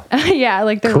 Oh, yeah,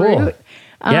 like the cool. root.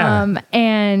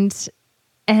 And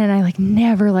I like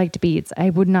never liked beets. I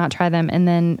would not try them. And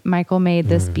then Michael made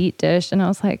this beet dish and I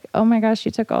was like, oh my gosh,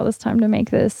 you took all this time to make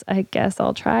this. I guess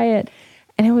I'll try it.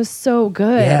 And it was so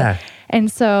good. Yeah.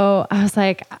 And so I was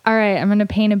like, all right, I'm going to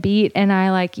paint a beet. And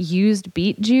I like used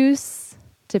beet juice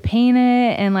to paint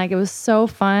it. And like, it was so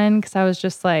fun because I was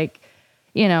just like,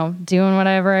 you know, doing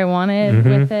whatever I wanted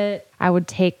with it. I would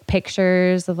take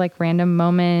pictures of like random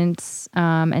moments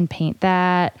and paint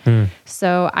that.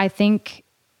 So I think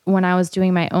when I was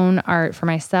doing my own art for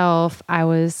myself, I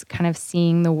was kind of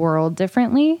seeing the world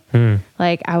differently.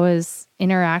 Like I was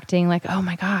interacting like, oh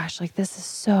my gosh, like this is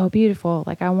so beautiful.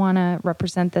 Like I want to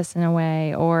represent this in a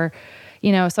way, or,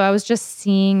 you know, so I was just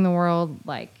seeing the world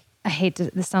like,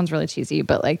 this sounds really cheesy,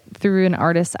 but like through an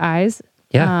artist's eyes.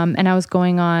 Yeah. And I was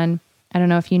going on, I don't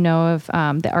know if you know of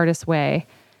The Artist's Way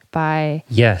by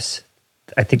Yes.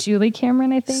 I think Julie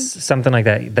Cameron, I think. Something like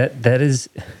that. That is...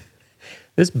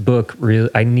 This book really,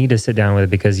 I need to sit down with it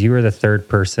because you were the third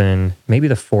person, maybe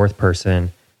the fourth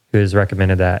person who has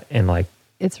recommended that in like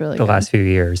it's really the last few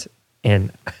years. And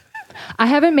I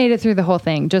haven't made it through the whole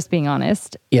thing, just being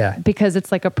honest. Yeah. Because it's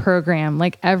like a program,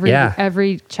 like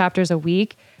every chapter's a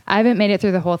week. I haven't made it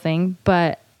through the whole thing,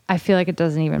 but I feel like it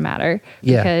doesn't even matter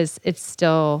because it's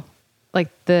still like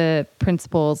the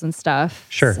principles and stuff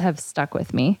have stuck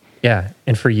with me. Yeah.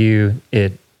 And for you,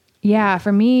 Yeah,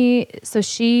 for me, so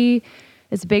she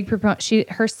is a big proponent.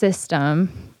 Her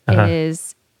system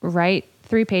is write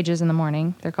 3 pages in the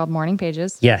morning. They're called morning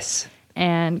pages. Yes.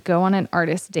 And go on an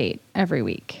artist date every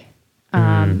week.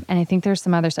 And I think there's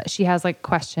some other stuff. She has like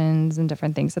questions and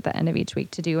different things at the end of each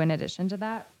week to do in addition to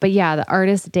that. But yeah, the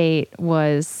artist date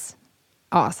was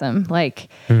awesome. Like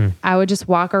I would just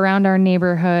walk around our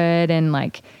neighborhood and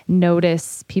like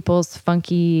notice people's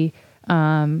funky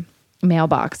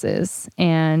mailboxes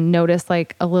and notice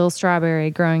like a little strawberry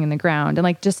growing in the ground and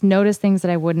like just notice things that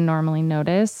I wouldn't normally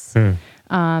notice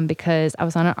because I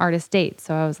was on an artist date.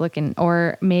 So I was looking,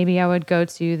 or maybe I would go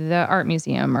to the art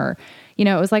museum, or, you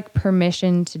know, it was like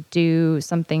permission to do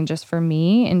something just for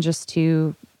me and just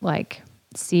to like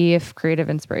see if creative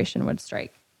inspiration would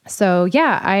strike. So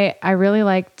yeah, I really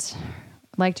liked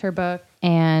her book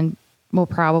and will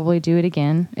probably do it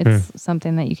again. It's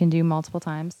something that you can do multiple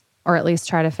times, or at least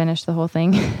try to finish the whole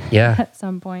thing at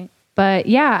some point. But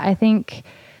yeah, I think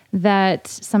that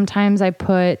sometimes I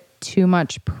put too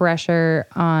much pressure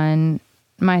on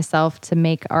myself to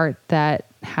make art that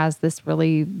has this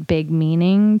really big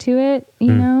meaning to it,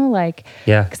 you know, like,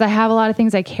 because I have a lot of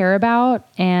things I care about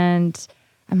and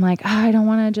I'm like, I don't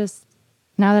want to just,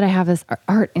 now that I have this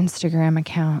art Instagram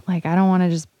account, like I don't want to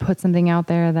just put something out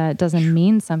there that doesn't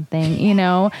mean something, you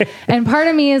know? And part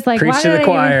of me is like, preach why to did the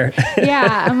choir.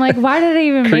 I'm like, why did I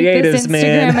even make this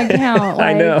Instagram account?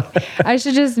 Like, I know. I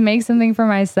should just make something for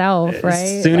myself, right?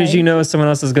 As soon as you know someone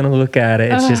else is going to look at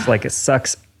it, it's just like it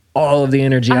sucks all of the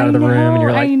energy out of the room and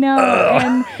you're like, I know.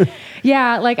 And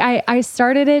yeah, like I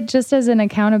started it just as an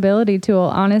accountability tool,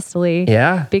 honestly.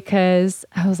 Yeah. Because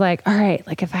I was like, all right,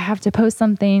 like if I have to post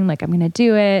something, like I'm going to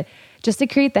do it just to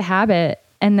create the habit.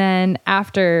 And then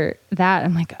after that,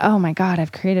 I'm like, oh my God,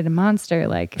 I've created a monster.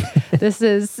 Like this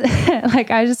is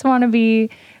like, I just want to be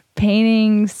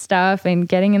painting stuff and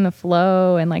getting in the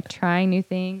flow and like trying new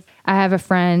things. I have a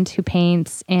friend who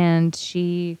paints and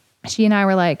she and I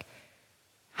were like,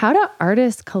 how do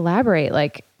artists collaborate?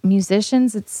 Like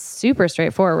musicians, it's super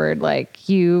straightforward. Like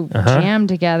you jam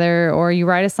together or you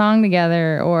write a song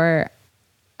together, or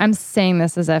I'm saying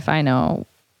this as if I know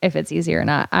if it's easy or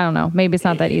not. I don't know. Maybe it's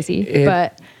not that easy,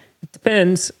 but it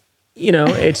depends. You know,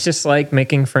 it's just like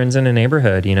making friends in a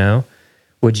neighborhood, you know?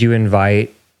 Would you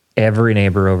invite every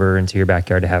neighbor over into your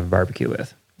backyard to have a barbecue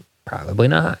with? Probably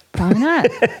not. Probably not.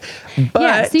 But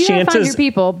yeah, so you gotta find your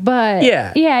people. But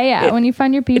yeah. When you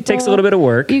find your people, it takes a little bit of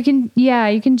work. You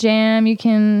can jam, you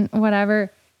can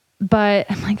whatever. But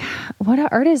I'm like, what do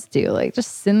artists do? Like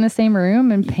just sit in the same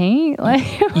room and paint? Like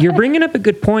you're bringing up a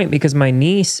good point because my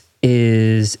niece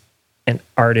is an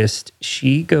artist.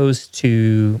 She goes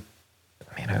to,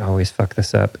 man, I always fuck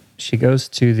this up. She goes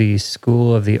to the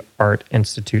School of the Art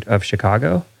Institute of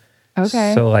Chicago.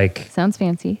 Okay. So like, sounds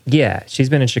fancy. Yeah. She's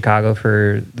been in Chicago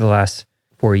for the last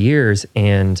 4 years.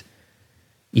 And,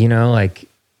 you know, like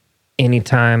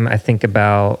anytime I think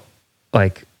about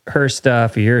like her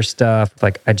stuff or your stuff,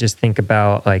 like I just think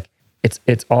about like,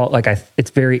 it's all like,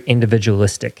 it's very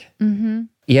individualistic. Mm-hmm.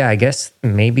 Yeah. I guess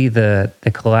maybe the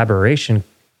collaboration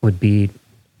would be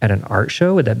at an art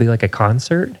show. Would that be like a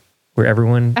concert where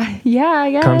everyone I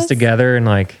guess. comes together and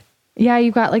like, Yeah,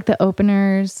 you've got like the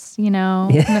openers, in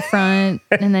the front,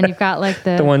 and then you've got like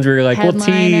the ones where you're like, we'll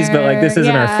tease, but like this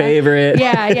isn't our favorite.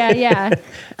 Yeah.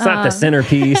 It's not the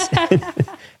centerpiece.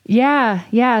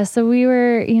 Yeah. So we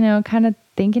were, kind of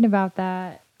thinking about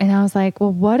that, and I was like,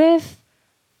 well, what if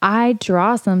I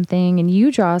draw something and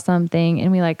you draw something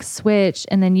and we like switch,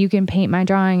 and then you can paint my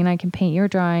drawing and I can paint your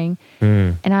drawing.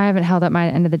 And I haven't held up my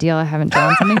end of the deal. I haven't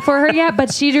drawn something for her yet,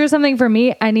 but she drew something for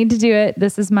me. I need to do it.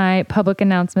 This is my public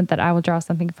announcement that I will draw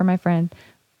something for my friend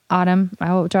Autumn.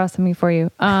 I will draw something for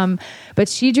you. But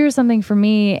she drew something for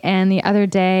me. And the other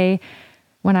day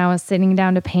when I was sitting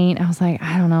down to paint, I was like,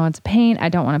 I don't know what to paint. I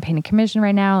don't want to paint a commission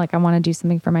right now. Like I want to do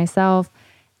something for myself.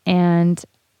 And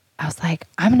I was like,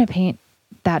 I'm going to paint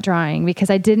that drawing because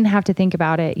I didn't have to think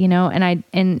about it,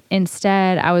 and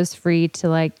instead I was free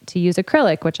to use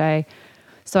acrylic,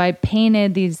 so I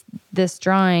painted this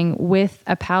drawing with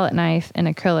a palette knife and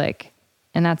acrylic,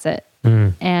 and that's it.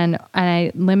 And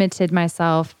I limited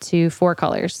myself to 4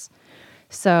 colors.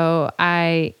 So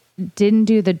I didn't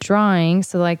do the drawing.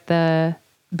 So like the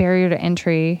barrier to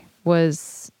entry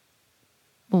was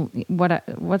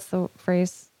what's the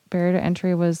phrase? Barrier to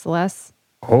entry was less.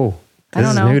 Oh, this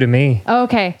is new to me. Oh,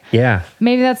 okay. Yeah.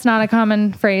 Maybe that's not a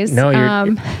common phrase. No,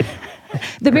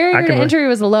 the barrier to entry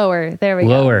was lower. There we go.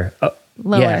 Lower. Oh,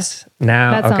 lower. Yes.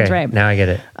 Now, that sounds right. Now I get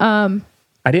it.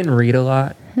 I didn't read a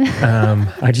lot.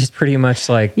 I just pretty much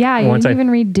Yeah, you didn't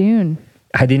even read Dune.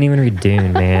 I didn't even read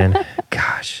Dune, man.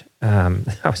 Gosh. I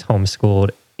was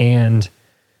homeschooled and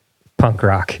punk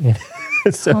rock.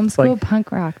 So homeschool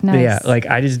punk rock. Nice. Yeah,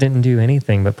 I just didn't do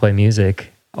anything but play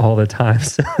music all the time.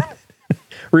 So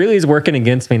really is working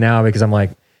against me now because I'm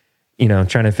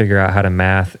trying to figure out how to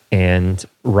math and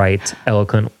write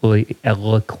eloquently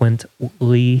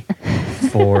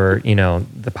for,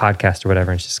 the podcast or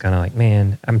whatever. And it's just kind of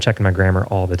man, I'm checking my grammar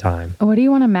all the time. What do you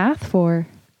want to math for?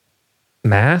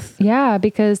 Math? Yeah,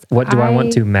 because what do I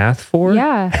want to math for?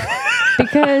 Yeah,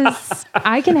 because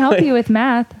I can help you with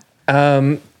math.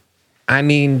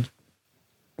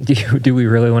 Do we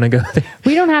really want to go there?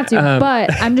 We don't have to,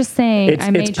 but I'm just saying.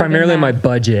 It's primarily my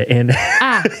budget and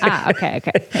okay.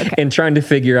 And trying to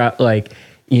figure out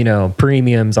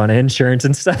premiums on insurance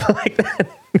and stuff like that.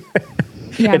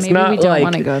 Yeah, maybe we don't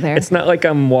want to go there. It's not like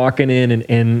I'm walking in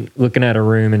and looking at a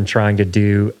room and trying to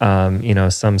do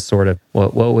some sort of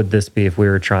what would this be if we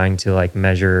were trying to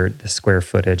measure the square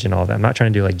footage and all that. I'm not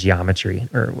trying to do geometry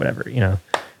or whatever.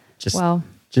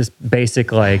 Just basic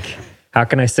how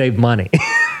can I save money?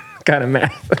 Kind of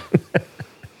math.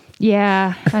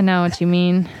 Yeah, I know what you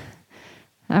mean.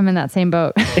 I'm in that same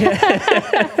boat.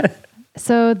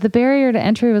 So the barrier to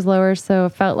entry was lower, so it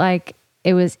felt like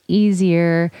it was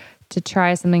easier to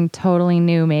try something totally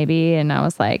new maybe. And I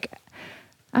was like,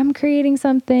 I'm creating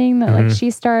something that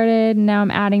she started and now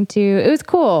I'm adding to. It was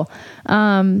cool.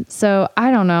 So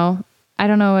I don't know. I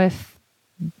don't know if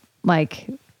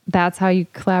that's how you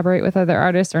collaborate with other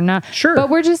artists or not. Sure. But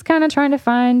we're just kind of trying to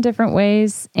find different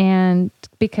ways, and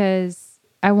because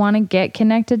I want to get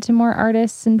connected to more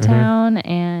artists in town,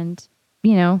 and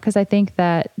because I think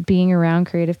that being around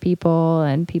creative people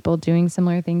and people doing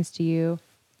similar things to you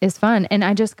is fun. And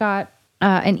I just got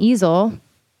an easel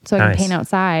so I can paint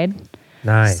outside.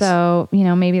 Nice. So,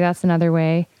 maybe that's another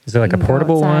way. Is it a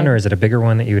portable one or is it a bigger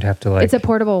one that you would have to It's a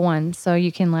portable one. So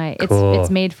you can cool. it's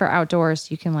made for outdoors.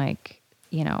 You can make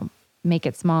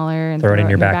it smaller and throw it in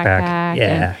your backpack.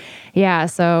 Yeah. Yeah.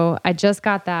 So I just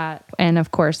got that. And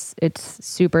of course it's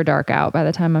super dark out by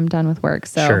the time I'm done with work.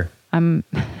 So sure. I'm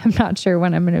not sure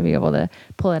when I'm going to be able to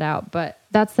pull it out, but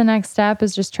that's the next step,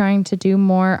 is just trying to do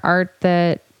more art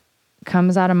that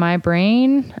comes out of my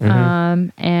brain,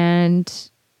 and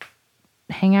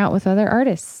hang out with other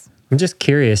artists. I'm just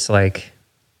curious,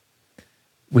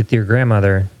 with your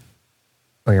grandmother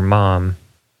or your mom,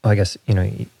 well, I guess,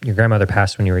 your grandmother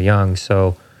passed when you were young.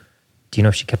 So do you know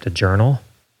if she kept a journal?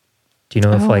 Do you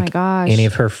know if any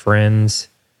of her friends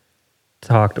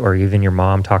talked, or even your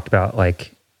mom talked about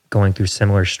going through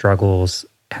similar struggles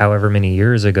however many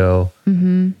years ago,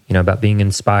 about being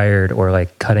inspired or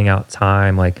cutting out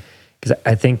time? Because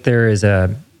I think there is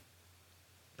at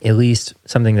least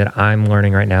something that I'm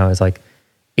learning right now is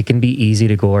it can be easy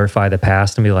to glorify the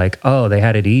past and be oh, they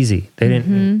had it easy. They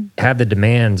didn't have the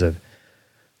demands of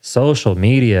social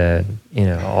media,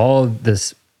 all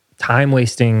this time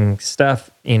wasting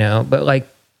stuff, but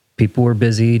people were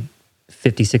busy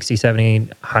 50, 60, 70,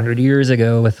 100 years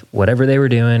ago with whatever they were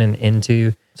doing and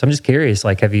into. So I'm just curious,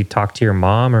 have you talked to your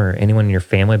mom or anyone in your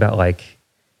family about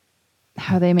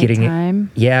how they make time?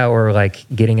 Or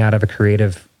getting out of a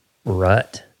creative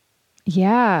rut?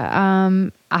 Yeah.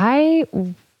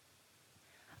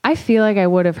 I feel like I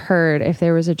would have heard if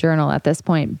there was a journal at this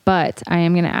point, but I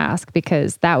am going to ask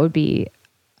because that would be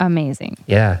amazing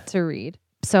to read.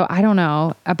 So I don't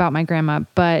know about my grandma,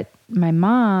 but my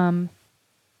mom,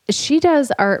 she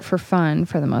does art for fun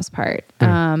for the most part.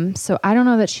 So I don't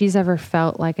know that she's ever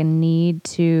felt like a need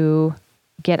to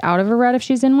get out of a rut if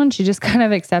she's in one. She just kind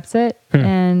of accepts it.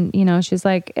 And, she's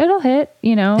like, it'll hit,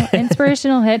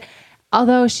 inspiration will hit.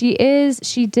 Although she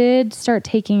did start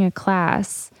taking a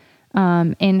class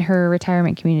in her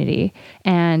retirement community,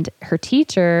 and her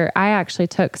teacher, I actually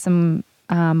took some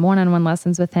one-on-one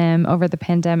lessons with him over the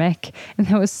pandemic, and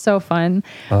that was so fun.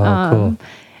 Cool.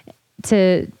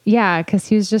 Because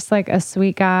he was just like a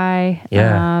sweet guy.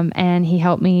 And he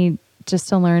helped me just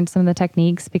to learn some of the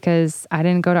techniques because I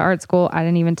didn't go to art school. I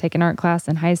didn't even take an art class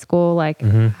in high school. I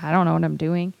don't know what I'm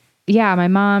doing. Yeah, my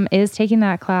mom is taking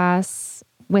that class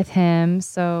with him.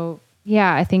 So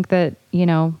yeah, I think that,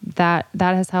 that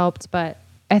has helped, but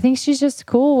I think she's just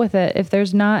cool with it. If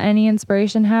there's not any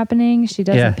inspiration happening, she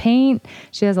doesn't paint.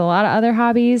 She has a lot of other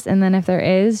hobbies. And then if there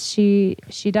is, she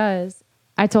does.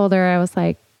 I told her, I was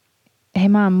like, hey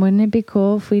mom, wouldn't it be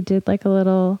cool if we did like a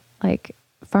little like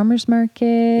farmer's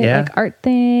market, like art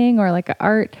thing, or like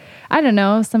I don't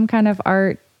know, some kind of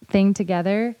art thing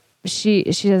together. She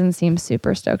doesn't seem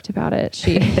super stoked about it.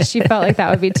 She felt like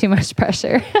that would be too much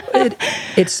pressure.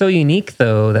 It's so unique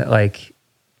though that like,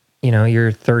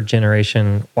 you're third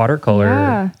generation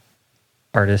watercolor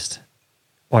artist,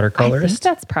 watercolorist. I think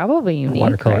that's probably unique.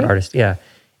 Watercolor artist. Yeah.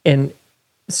 And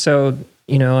so,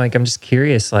 I'm just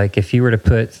curious, like if you were to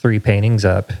put 3 paintings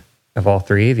up of all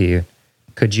 3 of you,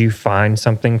 could you find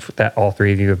something that all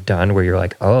 3 of you have done where you're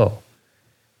like, oh,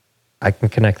 I can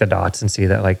connect the dots and see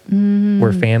that like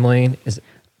we're family?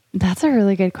 That's a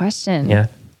really good question. Yeah.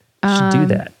 Should do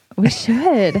that. We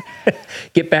should.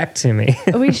 Get back to me.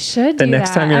 We should the do next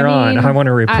that. time you're on, I want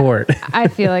to report. I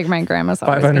feel like my grandma's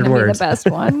always going to be the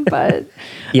best one, but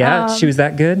she was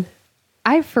that good?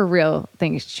 I for real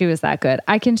think she was that good.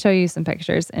 I can show you some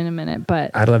pictures in a minute, but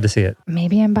I'd love to see it.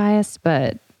 Maybe I'm biased,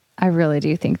 but I really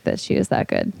do think that she was that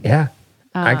good. Yeah.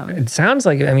 It sounds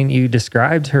like, you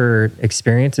described her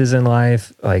experiences in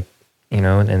life, like,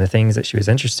 and the things that she was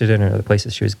interested in or the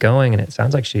places she was going. And it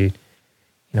sounds like she,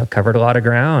 covered a lot of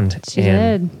ground. She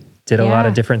did a lot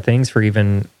of different things for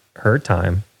even her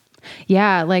time.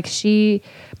 Yeah. Like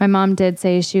my mom did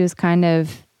say she was kind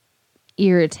of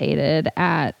irritated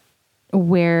at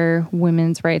where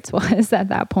women's rights was at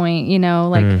that point,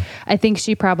 I think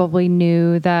she probably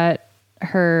knew that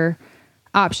her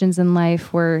options in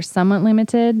life were somewhat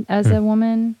limited as a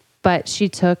woman, but she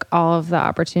took all of the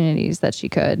opportunities that she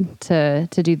could to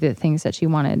do the things that she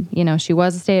wanted. She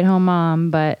was a stay-at-home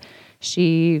mom, but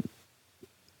she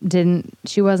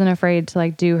wasn't afraid to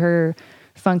like do her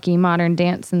funky modern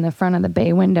dance in the front of the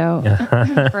bay window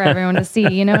for everyone to see.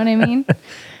 You know what I mean?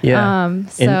 Yeah.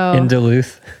 So in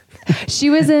Duluth. She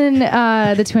was in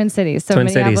the Twin Cities, so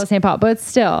Minneapolis, St. Paul, but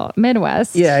still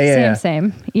Midwest.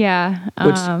 Same. Yeah.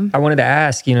 Which I wanted to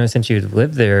ask, since you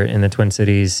lived there in the Twin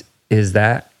Cities, is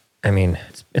that,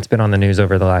 it's been on the news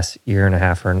over the last year and a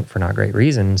half for not great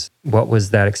reasons. What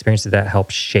was that experience? Did that help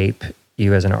shape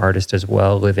you as an artist as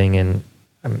well, living in,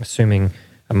 I'm assuming,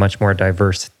 a much more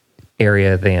diverse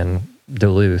area than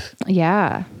Duluth?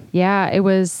 Yeah, it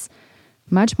was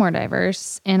much more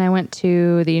diverse. And I went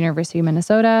to the University of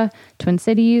Minnesota, Twin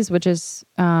Cities, which is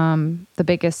the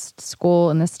biggest school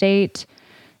in the state.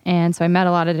 And so I met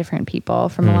a lot of different people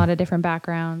from a lot of different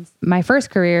backgrounds. My first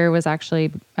career was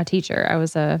actually a teacher. I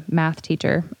was a math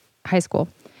teacher, high school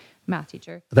math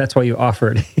teacher. That's why you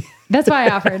offered. That's why I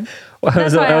offered. Well,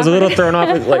 I was a little thrown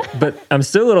off, but I'm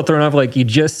still a little thrown off. Like you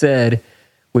just said,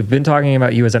 we've been talking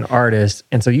about you as an artist.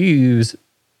 And so you use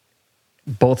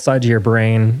both sides of your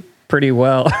brain pretty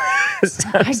well.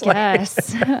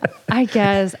 I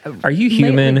guess. Are you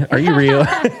human? Are you real?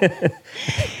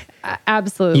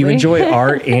 Absolutely. You enjoy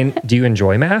art and do you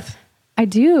enjoy math? I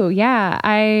do. Yeah.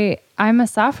 I'm a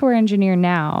software engineer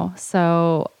now.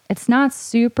 So it's not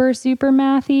super, super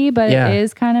mathy, but it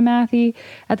is kind of mathy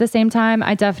at the same time.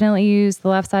 I definitely use the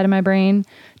left side of my brain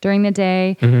during the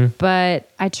day, but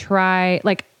I try,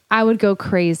 like I would go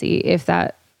crazy if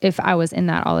I was in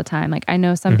that all the time. Like I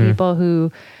know some people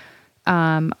who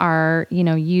are,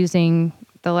 using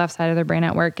the left side of their brain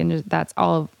at work and that's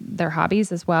all of their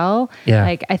hobbies as well. Yeah.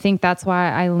 Like, I think that's why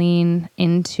I lean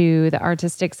into the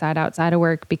artistic side outside of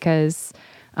work because,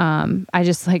 I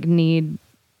just like need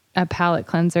a palate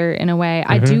cleanser in a way.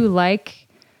 I do like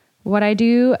what I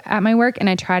do at my work and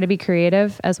I try to be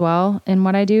creative as well in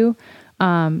what I do,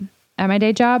 at my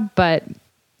day job. But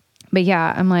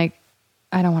yeah, I'm like,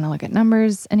 I don't want to look at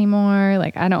numbers anymore.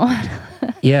 Like I don't want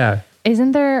to. Yeah.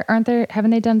 haven't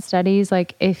they done studies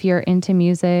like if you're into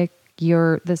music,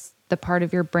 the part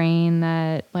of your brain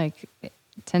that like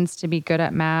tends to be good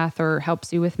at math or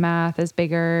helps you with math is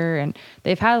bigger, and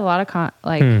they've had a lot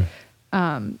of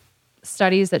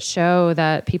studies that show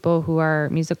that people who are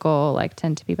musical like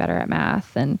tend to be better at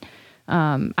math, and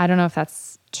I don't know if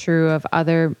that's true of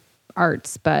other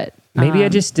arts, but maybe I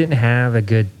just didn't have a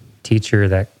good teacher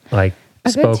that like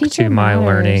spoke to my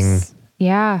learning.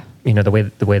 Yeah, the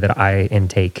way that I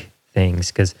intake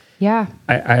things, because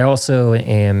I also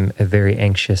am a very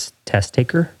anxious test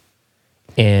taker,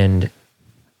 and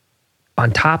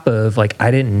on top of like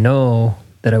I didn't know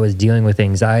that I was dealing with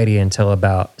anxiety until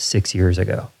about 6 years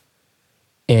ago.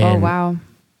 And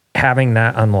having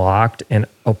that unlocked and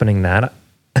opening that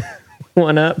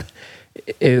one up,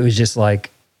 it was just like,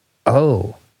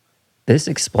 oh, this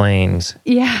explains.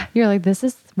 Yeah, you're like, this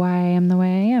is why I am the way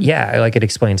I am. Yeah, like it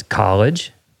explains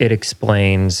college. It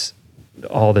explains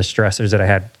all the stressors that I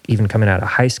had even coming out of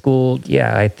high school.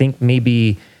 Yeah, I think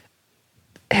maybe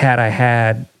had I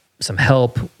had some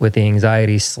help with the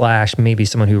anxiety / maybe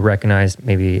someone who recognized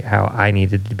maybe how I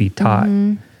needed to be taught,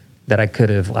 that I could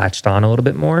have latched on a little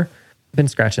bit more. I've been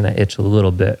scratching that itch a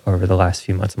little bit over the last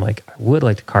few months. I'm like, I would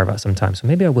like to carve out some time, so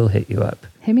maybe I will hit you up.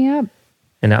 Hit me up.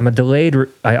 And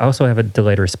I also have a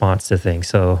delayed response to things,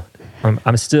 so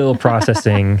I'm still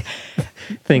processing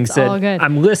things. It's all good.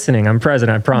 I'm listening. I'm present.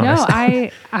 I promise.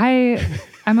 No,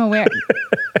 I'm aware.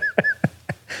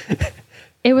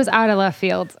 It was out of left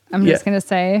field. I'm just going to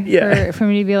say for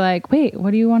me to be like, wait,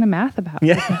 what do you want to math about?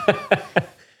 Yeah.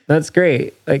 That's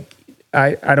great. Like,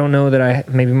 I don't know that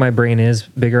maybe my brain is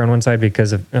bigger on one side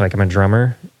because of like I'm a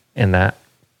drummer and that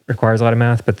requires a lot of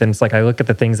math. But then it's like, I look at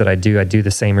the things that I do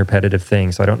the same repetitive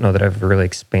thing. So I don't know that I've really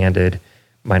expanded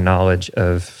my knowledge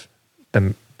of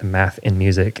the math in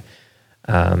music.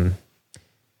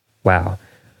 Wow.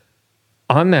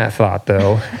 On that thought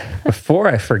though, before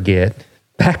I forget,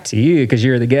 back to you, because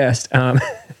you're the guest.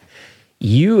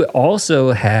 You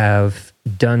also have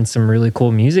done some really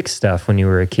cool music stuff when you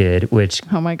were a kid, which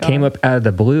came up out of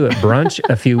the blue at brunch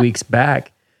a few weeks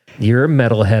back. You're a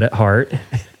metalhead at heart.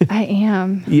 I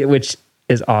am. Yeah, which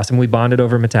is awesome. We bonded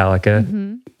over Metallica.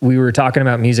 Mm-hmm. We were talking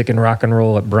about music and rock and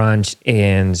roll at brunch,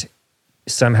 and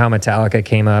somehow Metallica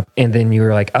came up. And then you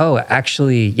were like, oh,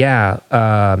 actually,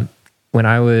 yeah. When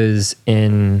I was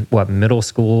in middle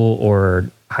school or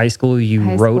high school,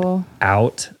 you wrote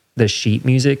out the sheet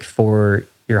music for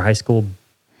your high school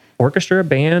orchestra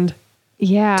band.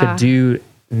 Yeah. To do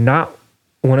not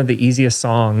one of the easiest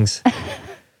songs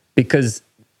because,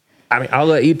 I mean, I'll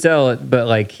let you tell it, but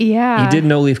like, you did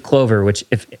No Leaf Clover, which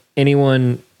if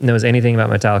anyone knows anything about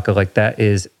Metallica, like that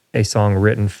is a song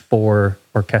written for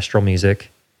orchestral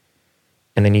music.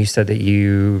 And then you said that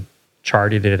you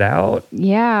charted it out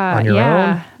on your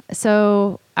own.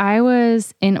 So I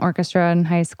was in orchestra in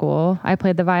high school. I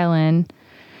played the violin,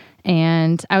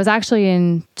 and I was actually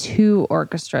in 2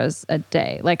 orchestras a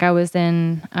day. Like I was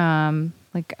in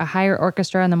like a higher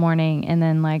orchestra in the morning and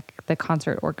then like the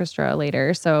concert orchestra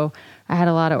later. So I had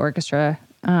a lot of orchestra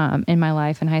in my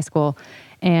life in high school,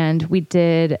 and we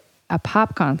did a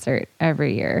pop concert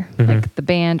every year, like the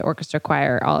band, orchestra,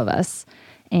 choir, all of us.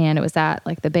 And it was at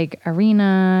like the big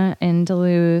arena in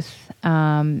Duluth.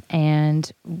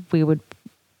 And we would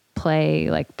play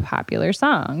like popular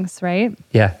songs, right?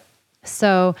 Yeah.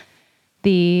 So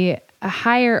the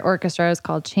higher orchestra was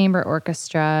called chamber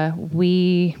orchestra.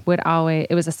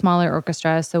 It was a smaller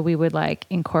orchestra. So we would like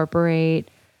incorporate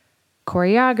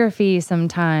choreography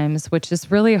sometimes, which is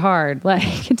really hard.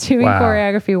 Like doing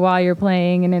choreography while you're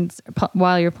playing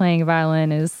while you're playing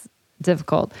violin is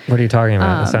difficult. What are you talking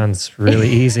about? That sounds really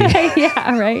easy.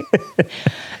 Yeah, right.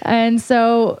 And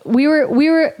so we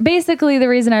were basically, the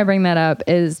reason I bring that up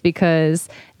is because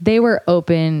they were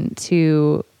open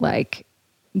to like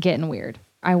getting weird.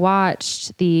 I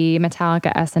watched the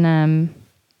Metallica S&M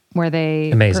where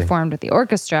they performed with the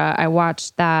orchestra. I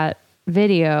watched that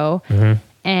video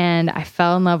and I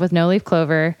fell in love with No Leaf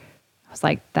Clover. I was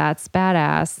like, that's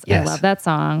badass. Yes. I love that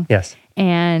song. Yes.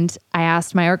 And I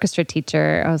asked my orchestra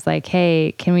teacher, I was like,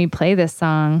 hey, can we play this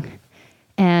song?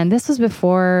 And this was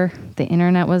before the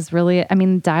internet was really,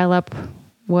 dial-up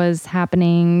was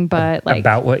happening, but like...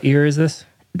 About what year is this?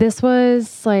 This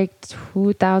was like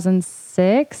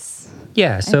 2006.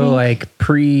 Yeah, so like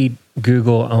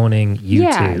pre-Google owning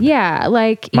YouTube. Yeah,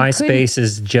 like... MySpace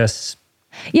is just...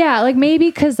 Yeah, like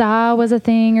maybe Kazaa was a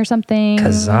thing or something.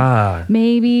 Kazaa.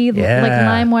 Maybe like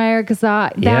LimeWire,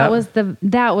 Kazaa.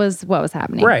 That was what was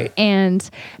happening. Right. And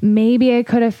maybe I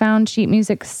could have found sheet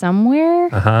music somewhere.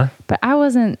 But I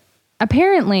wasn't,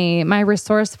 apparently my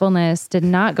resourcefulness did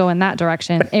not go in that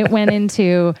direction. It went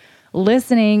into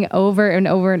listening over and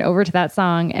over and over to that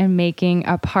song and making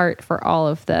a part for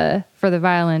for the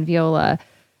violin, viola,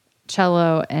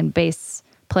 cello, and bass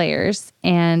players.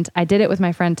 And I did it with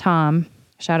my friend Tom.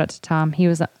 Shout out to Tom. He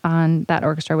was on that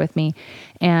orchestra with me.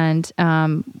 And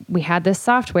we had this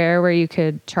software where you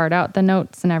could chart out the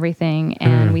notes and everything.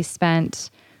 And we spent,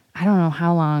 I don't know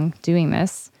how long doing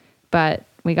this, but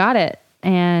we got it.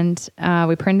 And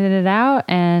we printed it out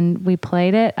and we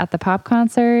played it at the pop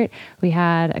concert. We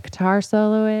had a guitar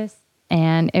soloist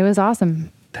and it was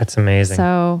awesome. That's amazing.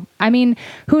 So, I mean,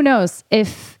 who knows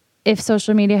if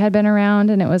social media had been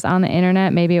around and it was on the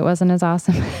internet, maybe it wasn't as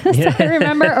awesome as I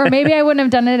remember, or maybe I wouldn't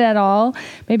have done it at all.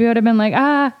 Maybe I would have been like,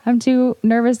 I'm too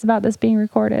nervous about this being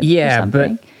recorded. Yeah,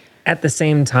 but at the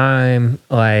same time,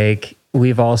 like,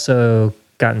 we've also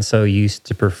gotten so used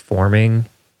to performing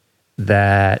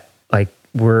that, like,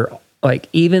 we're like,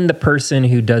 even the person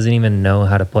who doesn't even know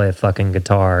how to play a fucking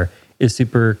guitar is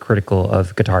super critical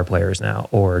of guitar players now,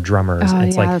 or drummers. Oh,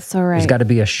 it's yeah, like, that's so right. There's got to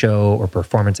be a show or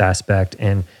performance aspect.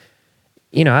 And,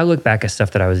 you know, I look back at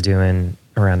stuff that I was doing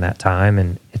around that time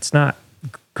and it's not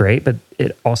great, but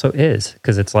it also is,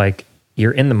 because it's like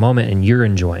you're in the moment and you're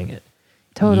enjoying it.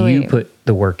 Totally. You put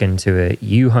the work into it.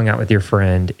 You hung out with your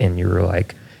friend and you were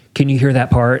like, can you hear that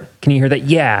part? Can you hear that?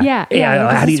 Yeah.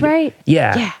 Yeah. How do you, right?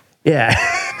 Yeah.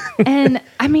 And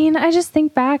I mean, I just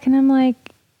think back and I'm like,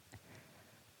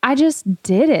 I just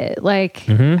did it. Like,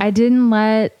 I didn't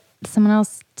let someone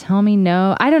else tell me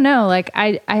no. I don't know. Like,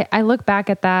 I look back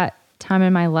at that time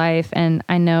in my life and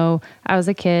I know I was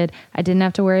a kid. I didn't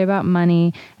have to worry about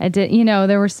money.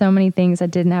 There were so many things I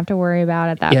didn't have to worry about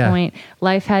at that point.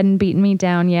 Life hadn't beaten me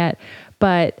down yet.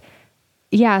 But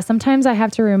yeah, sometimes I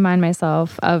have to remind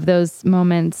myself of those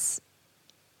moments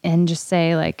and just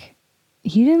say, like,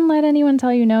 you didn't let anyone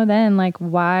tell you no then. Like,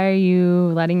 why are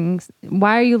you letting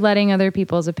other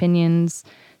people's opinions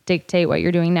dictate what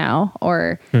you're doing now?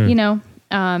 Or,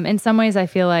 in some ways I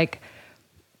feel like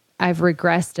I've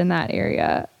regressed in that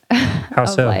area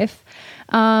of life.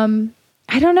 I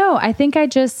don't know. I think I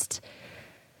just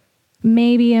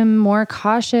maybe am more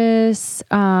cautious,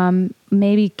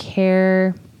 maybe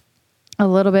care a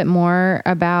little bit more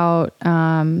about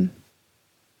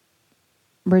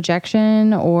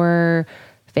rejection or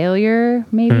failure,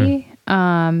 maybe.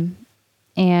 And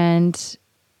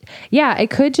yeah, it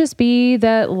could just be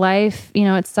that life,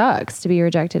 it sucks to be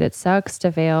rejected. It sucks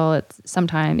to fail. It's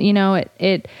sometimes,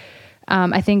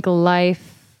 I think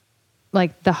life,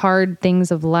 like the hard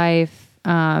things of life,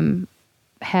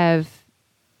 have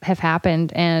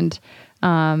happened. And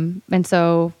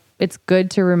so it's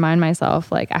good to remind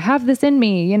myself, like, I have this in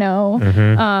me,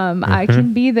 I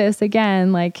can be this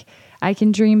again. Like, I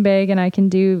can dream big and I can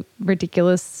do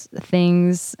ridiculous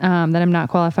things that I'm not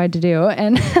qualified to do.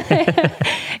 And,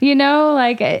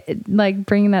 like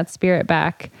bringing that spirit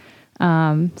back.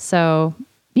 So,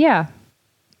 yeah.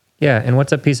 Yeah. And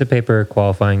what's a piece of paper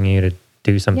qualifying you to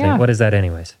do something? Yeah. What is that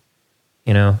anyways?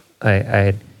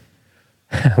 I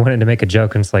wanted to make a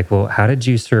joke and it's like, well, how did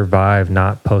you survive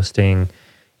not posting,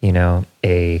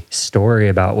 a story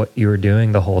about what you were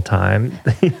doing the whole time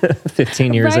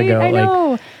 15 years ago? I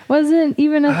know. Wasn't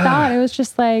even a thought. It was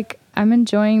just like, I'm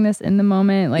enjoying this in the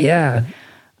moment. Like, yeah.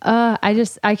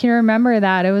 I can remember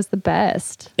that. It was the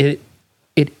best. It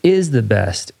is the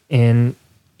best. And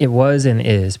it was and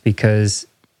is, because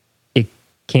it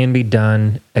can be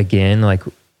done again. Like,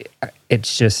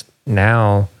 it's just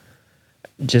now,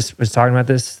 just was talking about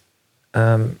this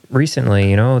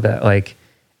recently, that like,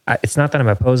 it's not that I'm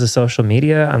opposed to social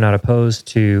media. I'm not opposed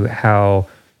to how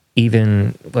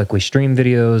even like we stream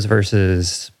videos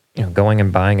versus, going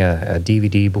and buying a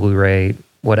DVD, Blu-ray,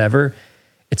 whatever.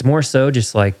 It's more so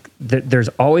just like there's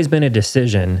always been a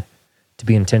decision to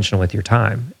be intentional with your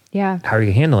time. Yeah. How are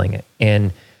you handling it?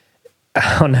 And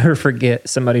I'll never forget,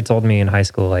 somebody told me in high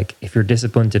school, like, if you're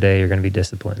disciplined today, you're going to be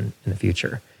disciplined in the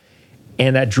future.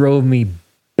 And that drove me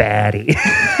batty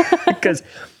because,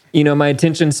 my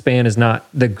attention span is not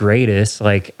the greatest.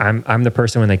 Like, I'm the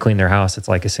person when they clean their house, it's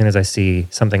like, as soon as I see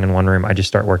something in one room, I just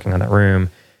start working on that room,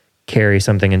 carry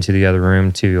something into the other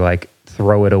room to like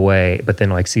throw it away, but then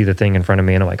like see the thing in front of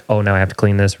me and I'm like, oh, now I have to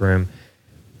clean this room.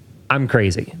 I'm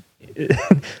crazy.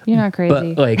 You're not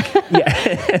crazy. But like,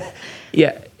 yeah.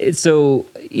 Yeah. So,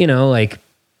 like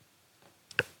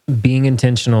being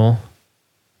intentional,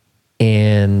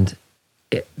 and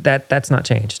that's not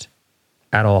changed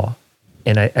at all.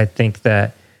 And I think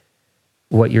that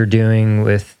what you're doing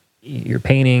with your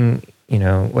painting,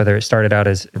 whether it started out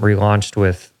as relaunched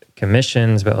with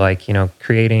commissions, but like,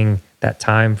 creating that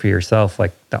time for yourself,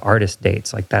 like the artist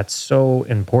dates, like that's so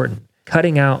important.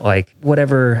 Cutting out like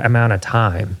whatever amount of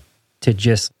time to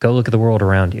just go look at the world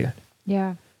around you.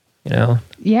 Yeah. You know?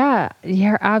 Yeah,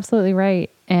 you're absolutely right.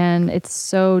 And it's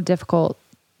so difficult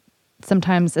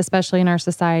sometimes, especially in our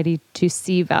society, to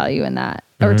see value in that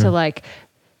or to like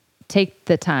take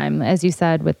the time, as you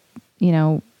said, with, you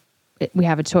know, we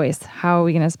have a choice. How are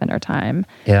we going to spend our time?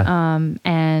 Yeah.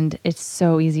 And it's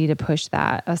so easy to push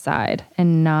that aside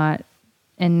and not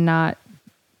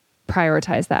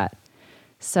prioritize that.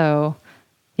 So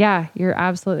yeah, you're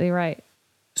absolutely right.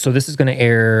 So this is going to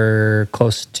air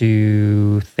close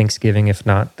to Thanksgiving, if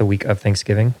not the week of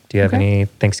Thanksgiving. Do you have any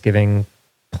Thanksgiving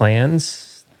plans?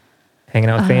 Hanging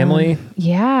out with family?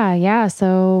 Yeah.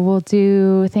 So we'll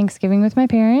do Thanksgiving with my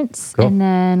parents, Cool. and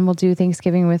then we'll do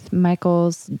Thanksgiving with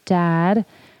Michael's dad,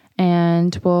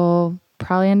 and we'll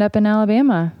probably end up in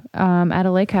Alabama at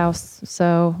a lake house.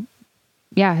 So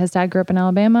yeah, his dad grew up in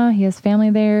Alabama. He has family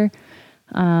there.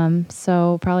 So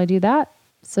we'll probably do that.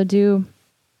 So do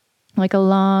like a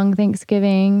long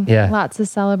Thanksgiving, lots of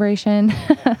celebration.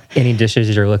 Any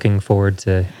dishes you're looking forward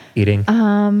to eating?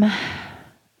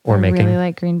 Or making? I really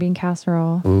like green bean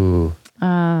casserole. Ooh.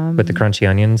 With the crunchy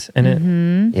onions in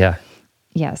it? Yeah.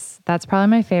 Yes, that's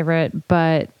probably my favorite,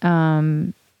 but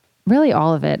really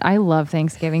all of it. I love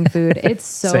Thanksgiving food. It's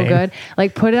so good.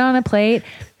 Like put it on a plate,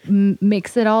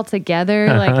 mix it all together.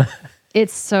 Like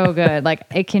it's so good. Like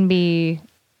it can be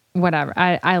whatever.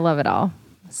 I love it all.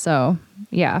 So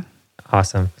yeah.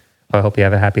 Awesome. Well, I hope you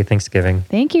have a happy Thanksgiving.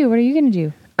 Thank you. What are you going to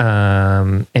do?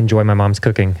 Enjoy my mom's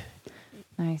cooking.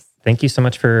 Nice. Thank you so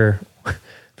much for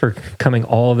coming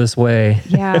all this way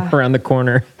around the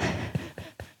corner.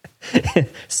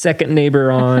 Second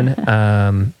neighbor on.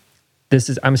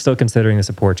 I'm still considering this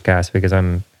a porch cast because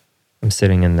I'm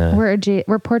sitting in the...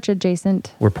 We're porch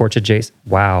adjacent. We're porch adjacent.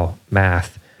 Wow,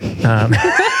 math.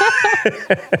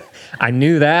 I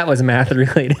knew that was math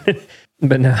related,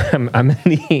 but no, I'm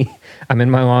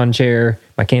in my lawn chair,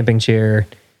 my camping chair,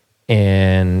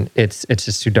 and it's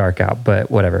just too dark out. But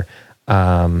whatever.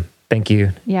 Thank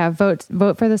you. Yeah, vote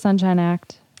for the Sunshine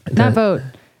Act. Not vote.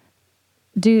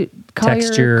 Call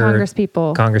your Congress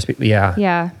people.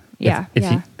 Yeah. Yeah.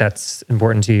 If that's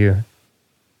important to you,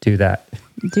 do that.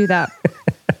 Do that.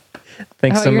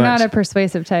 Thanks so much. You're not a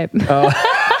persuasive type.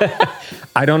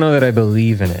 I don't know that I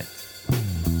believe in it.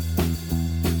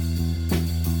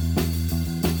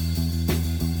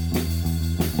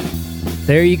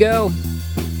 There you go.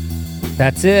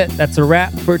 That's it. That's a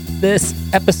wrap for this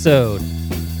episode.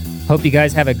 Hope you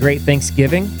guys have a great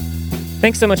Thanksgiving.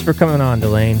 Thanks so much for coming on,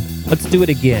 Delaine. Let's do it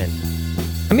again.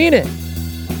 I mean it.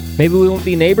 Maybe we won't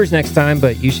be neighbors next time,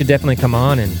 but you should definitely come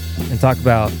on and talk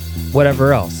about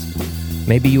whatever else.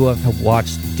 Maybe you will have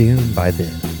watched Dune by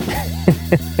then.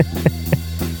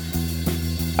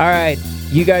 All right.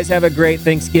 You guys have a great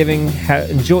Thanksgiving.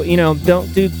 Enjoy,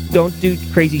 don't do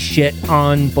crazy shit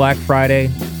on Black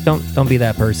Friday. Don't be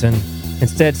that person.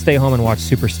 Instead, stay home and watch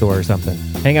Superstore or something.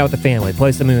 Hang out with the family,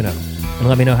 play some Uno, and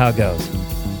let me know how it goes.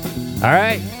 All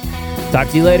right. Talk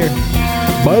to you later.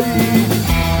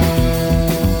 Bye.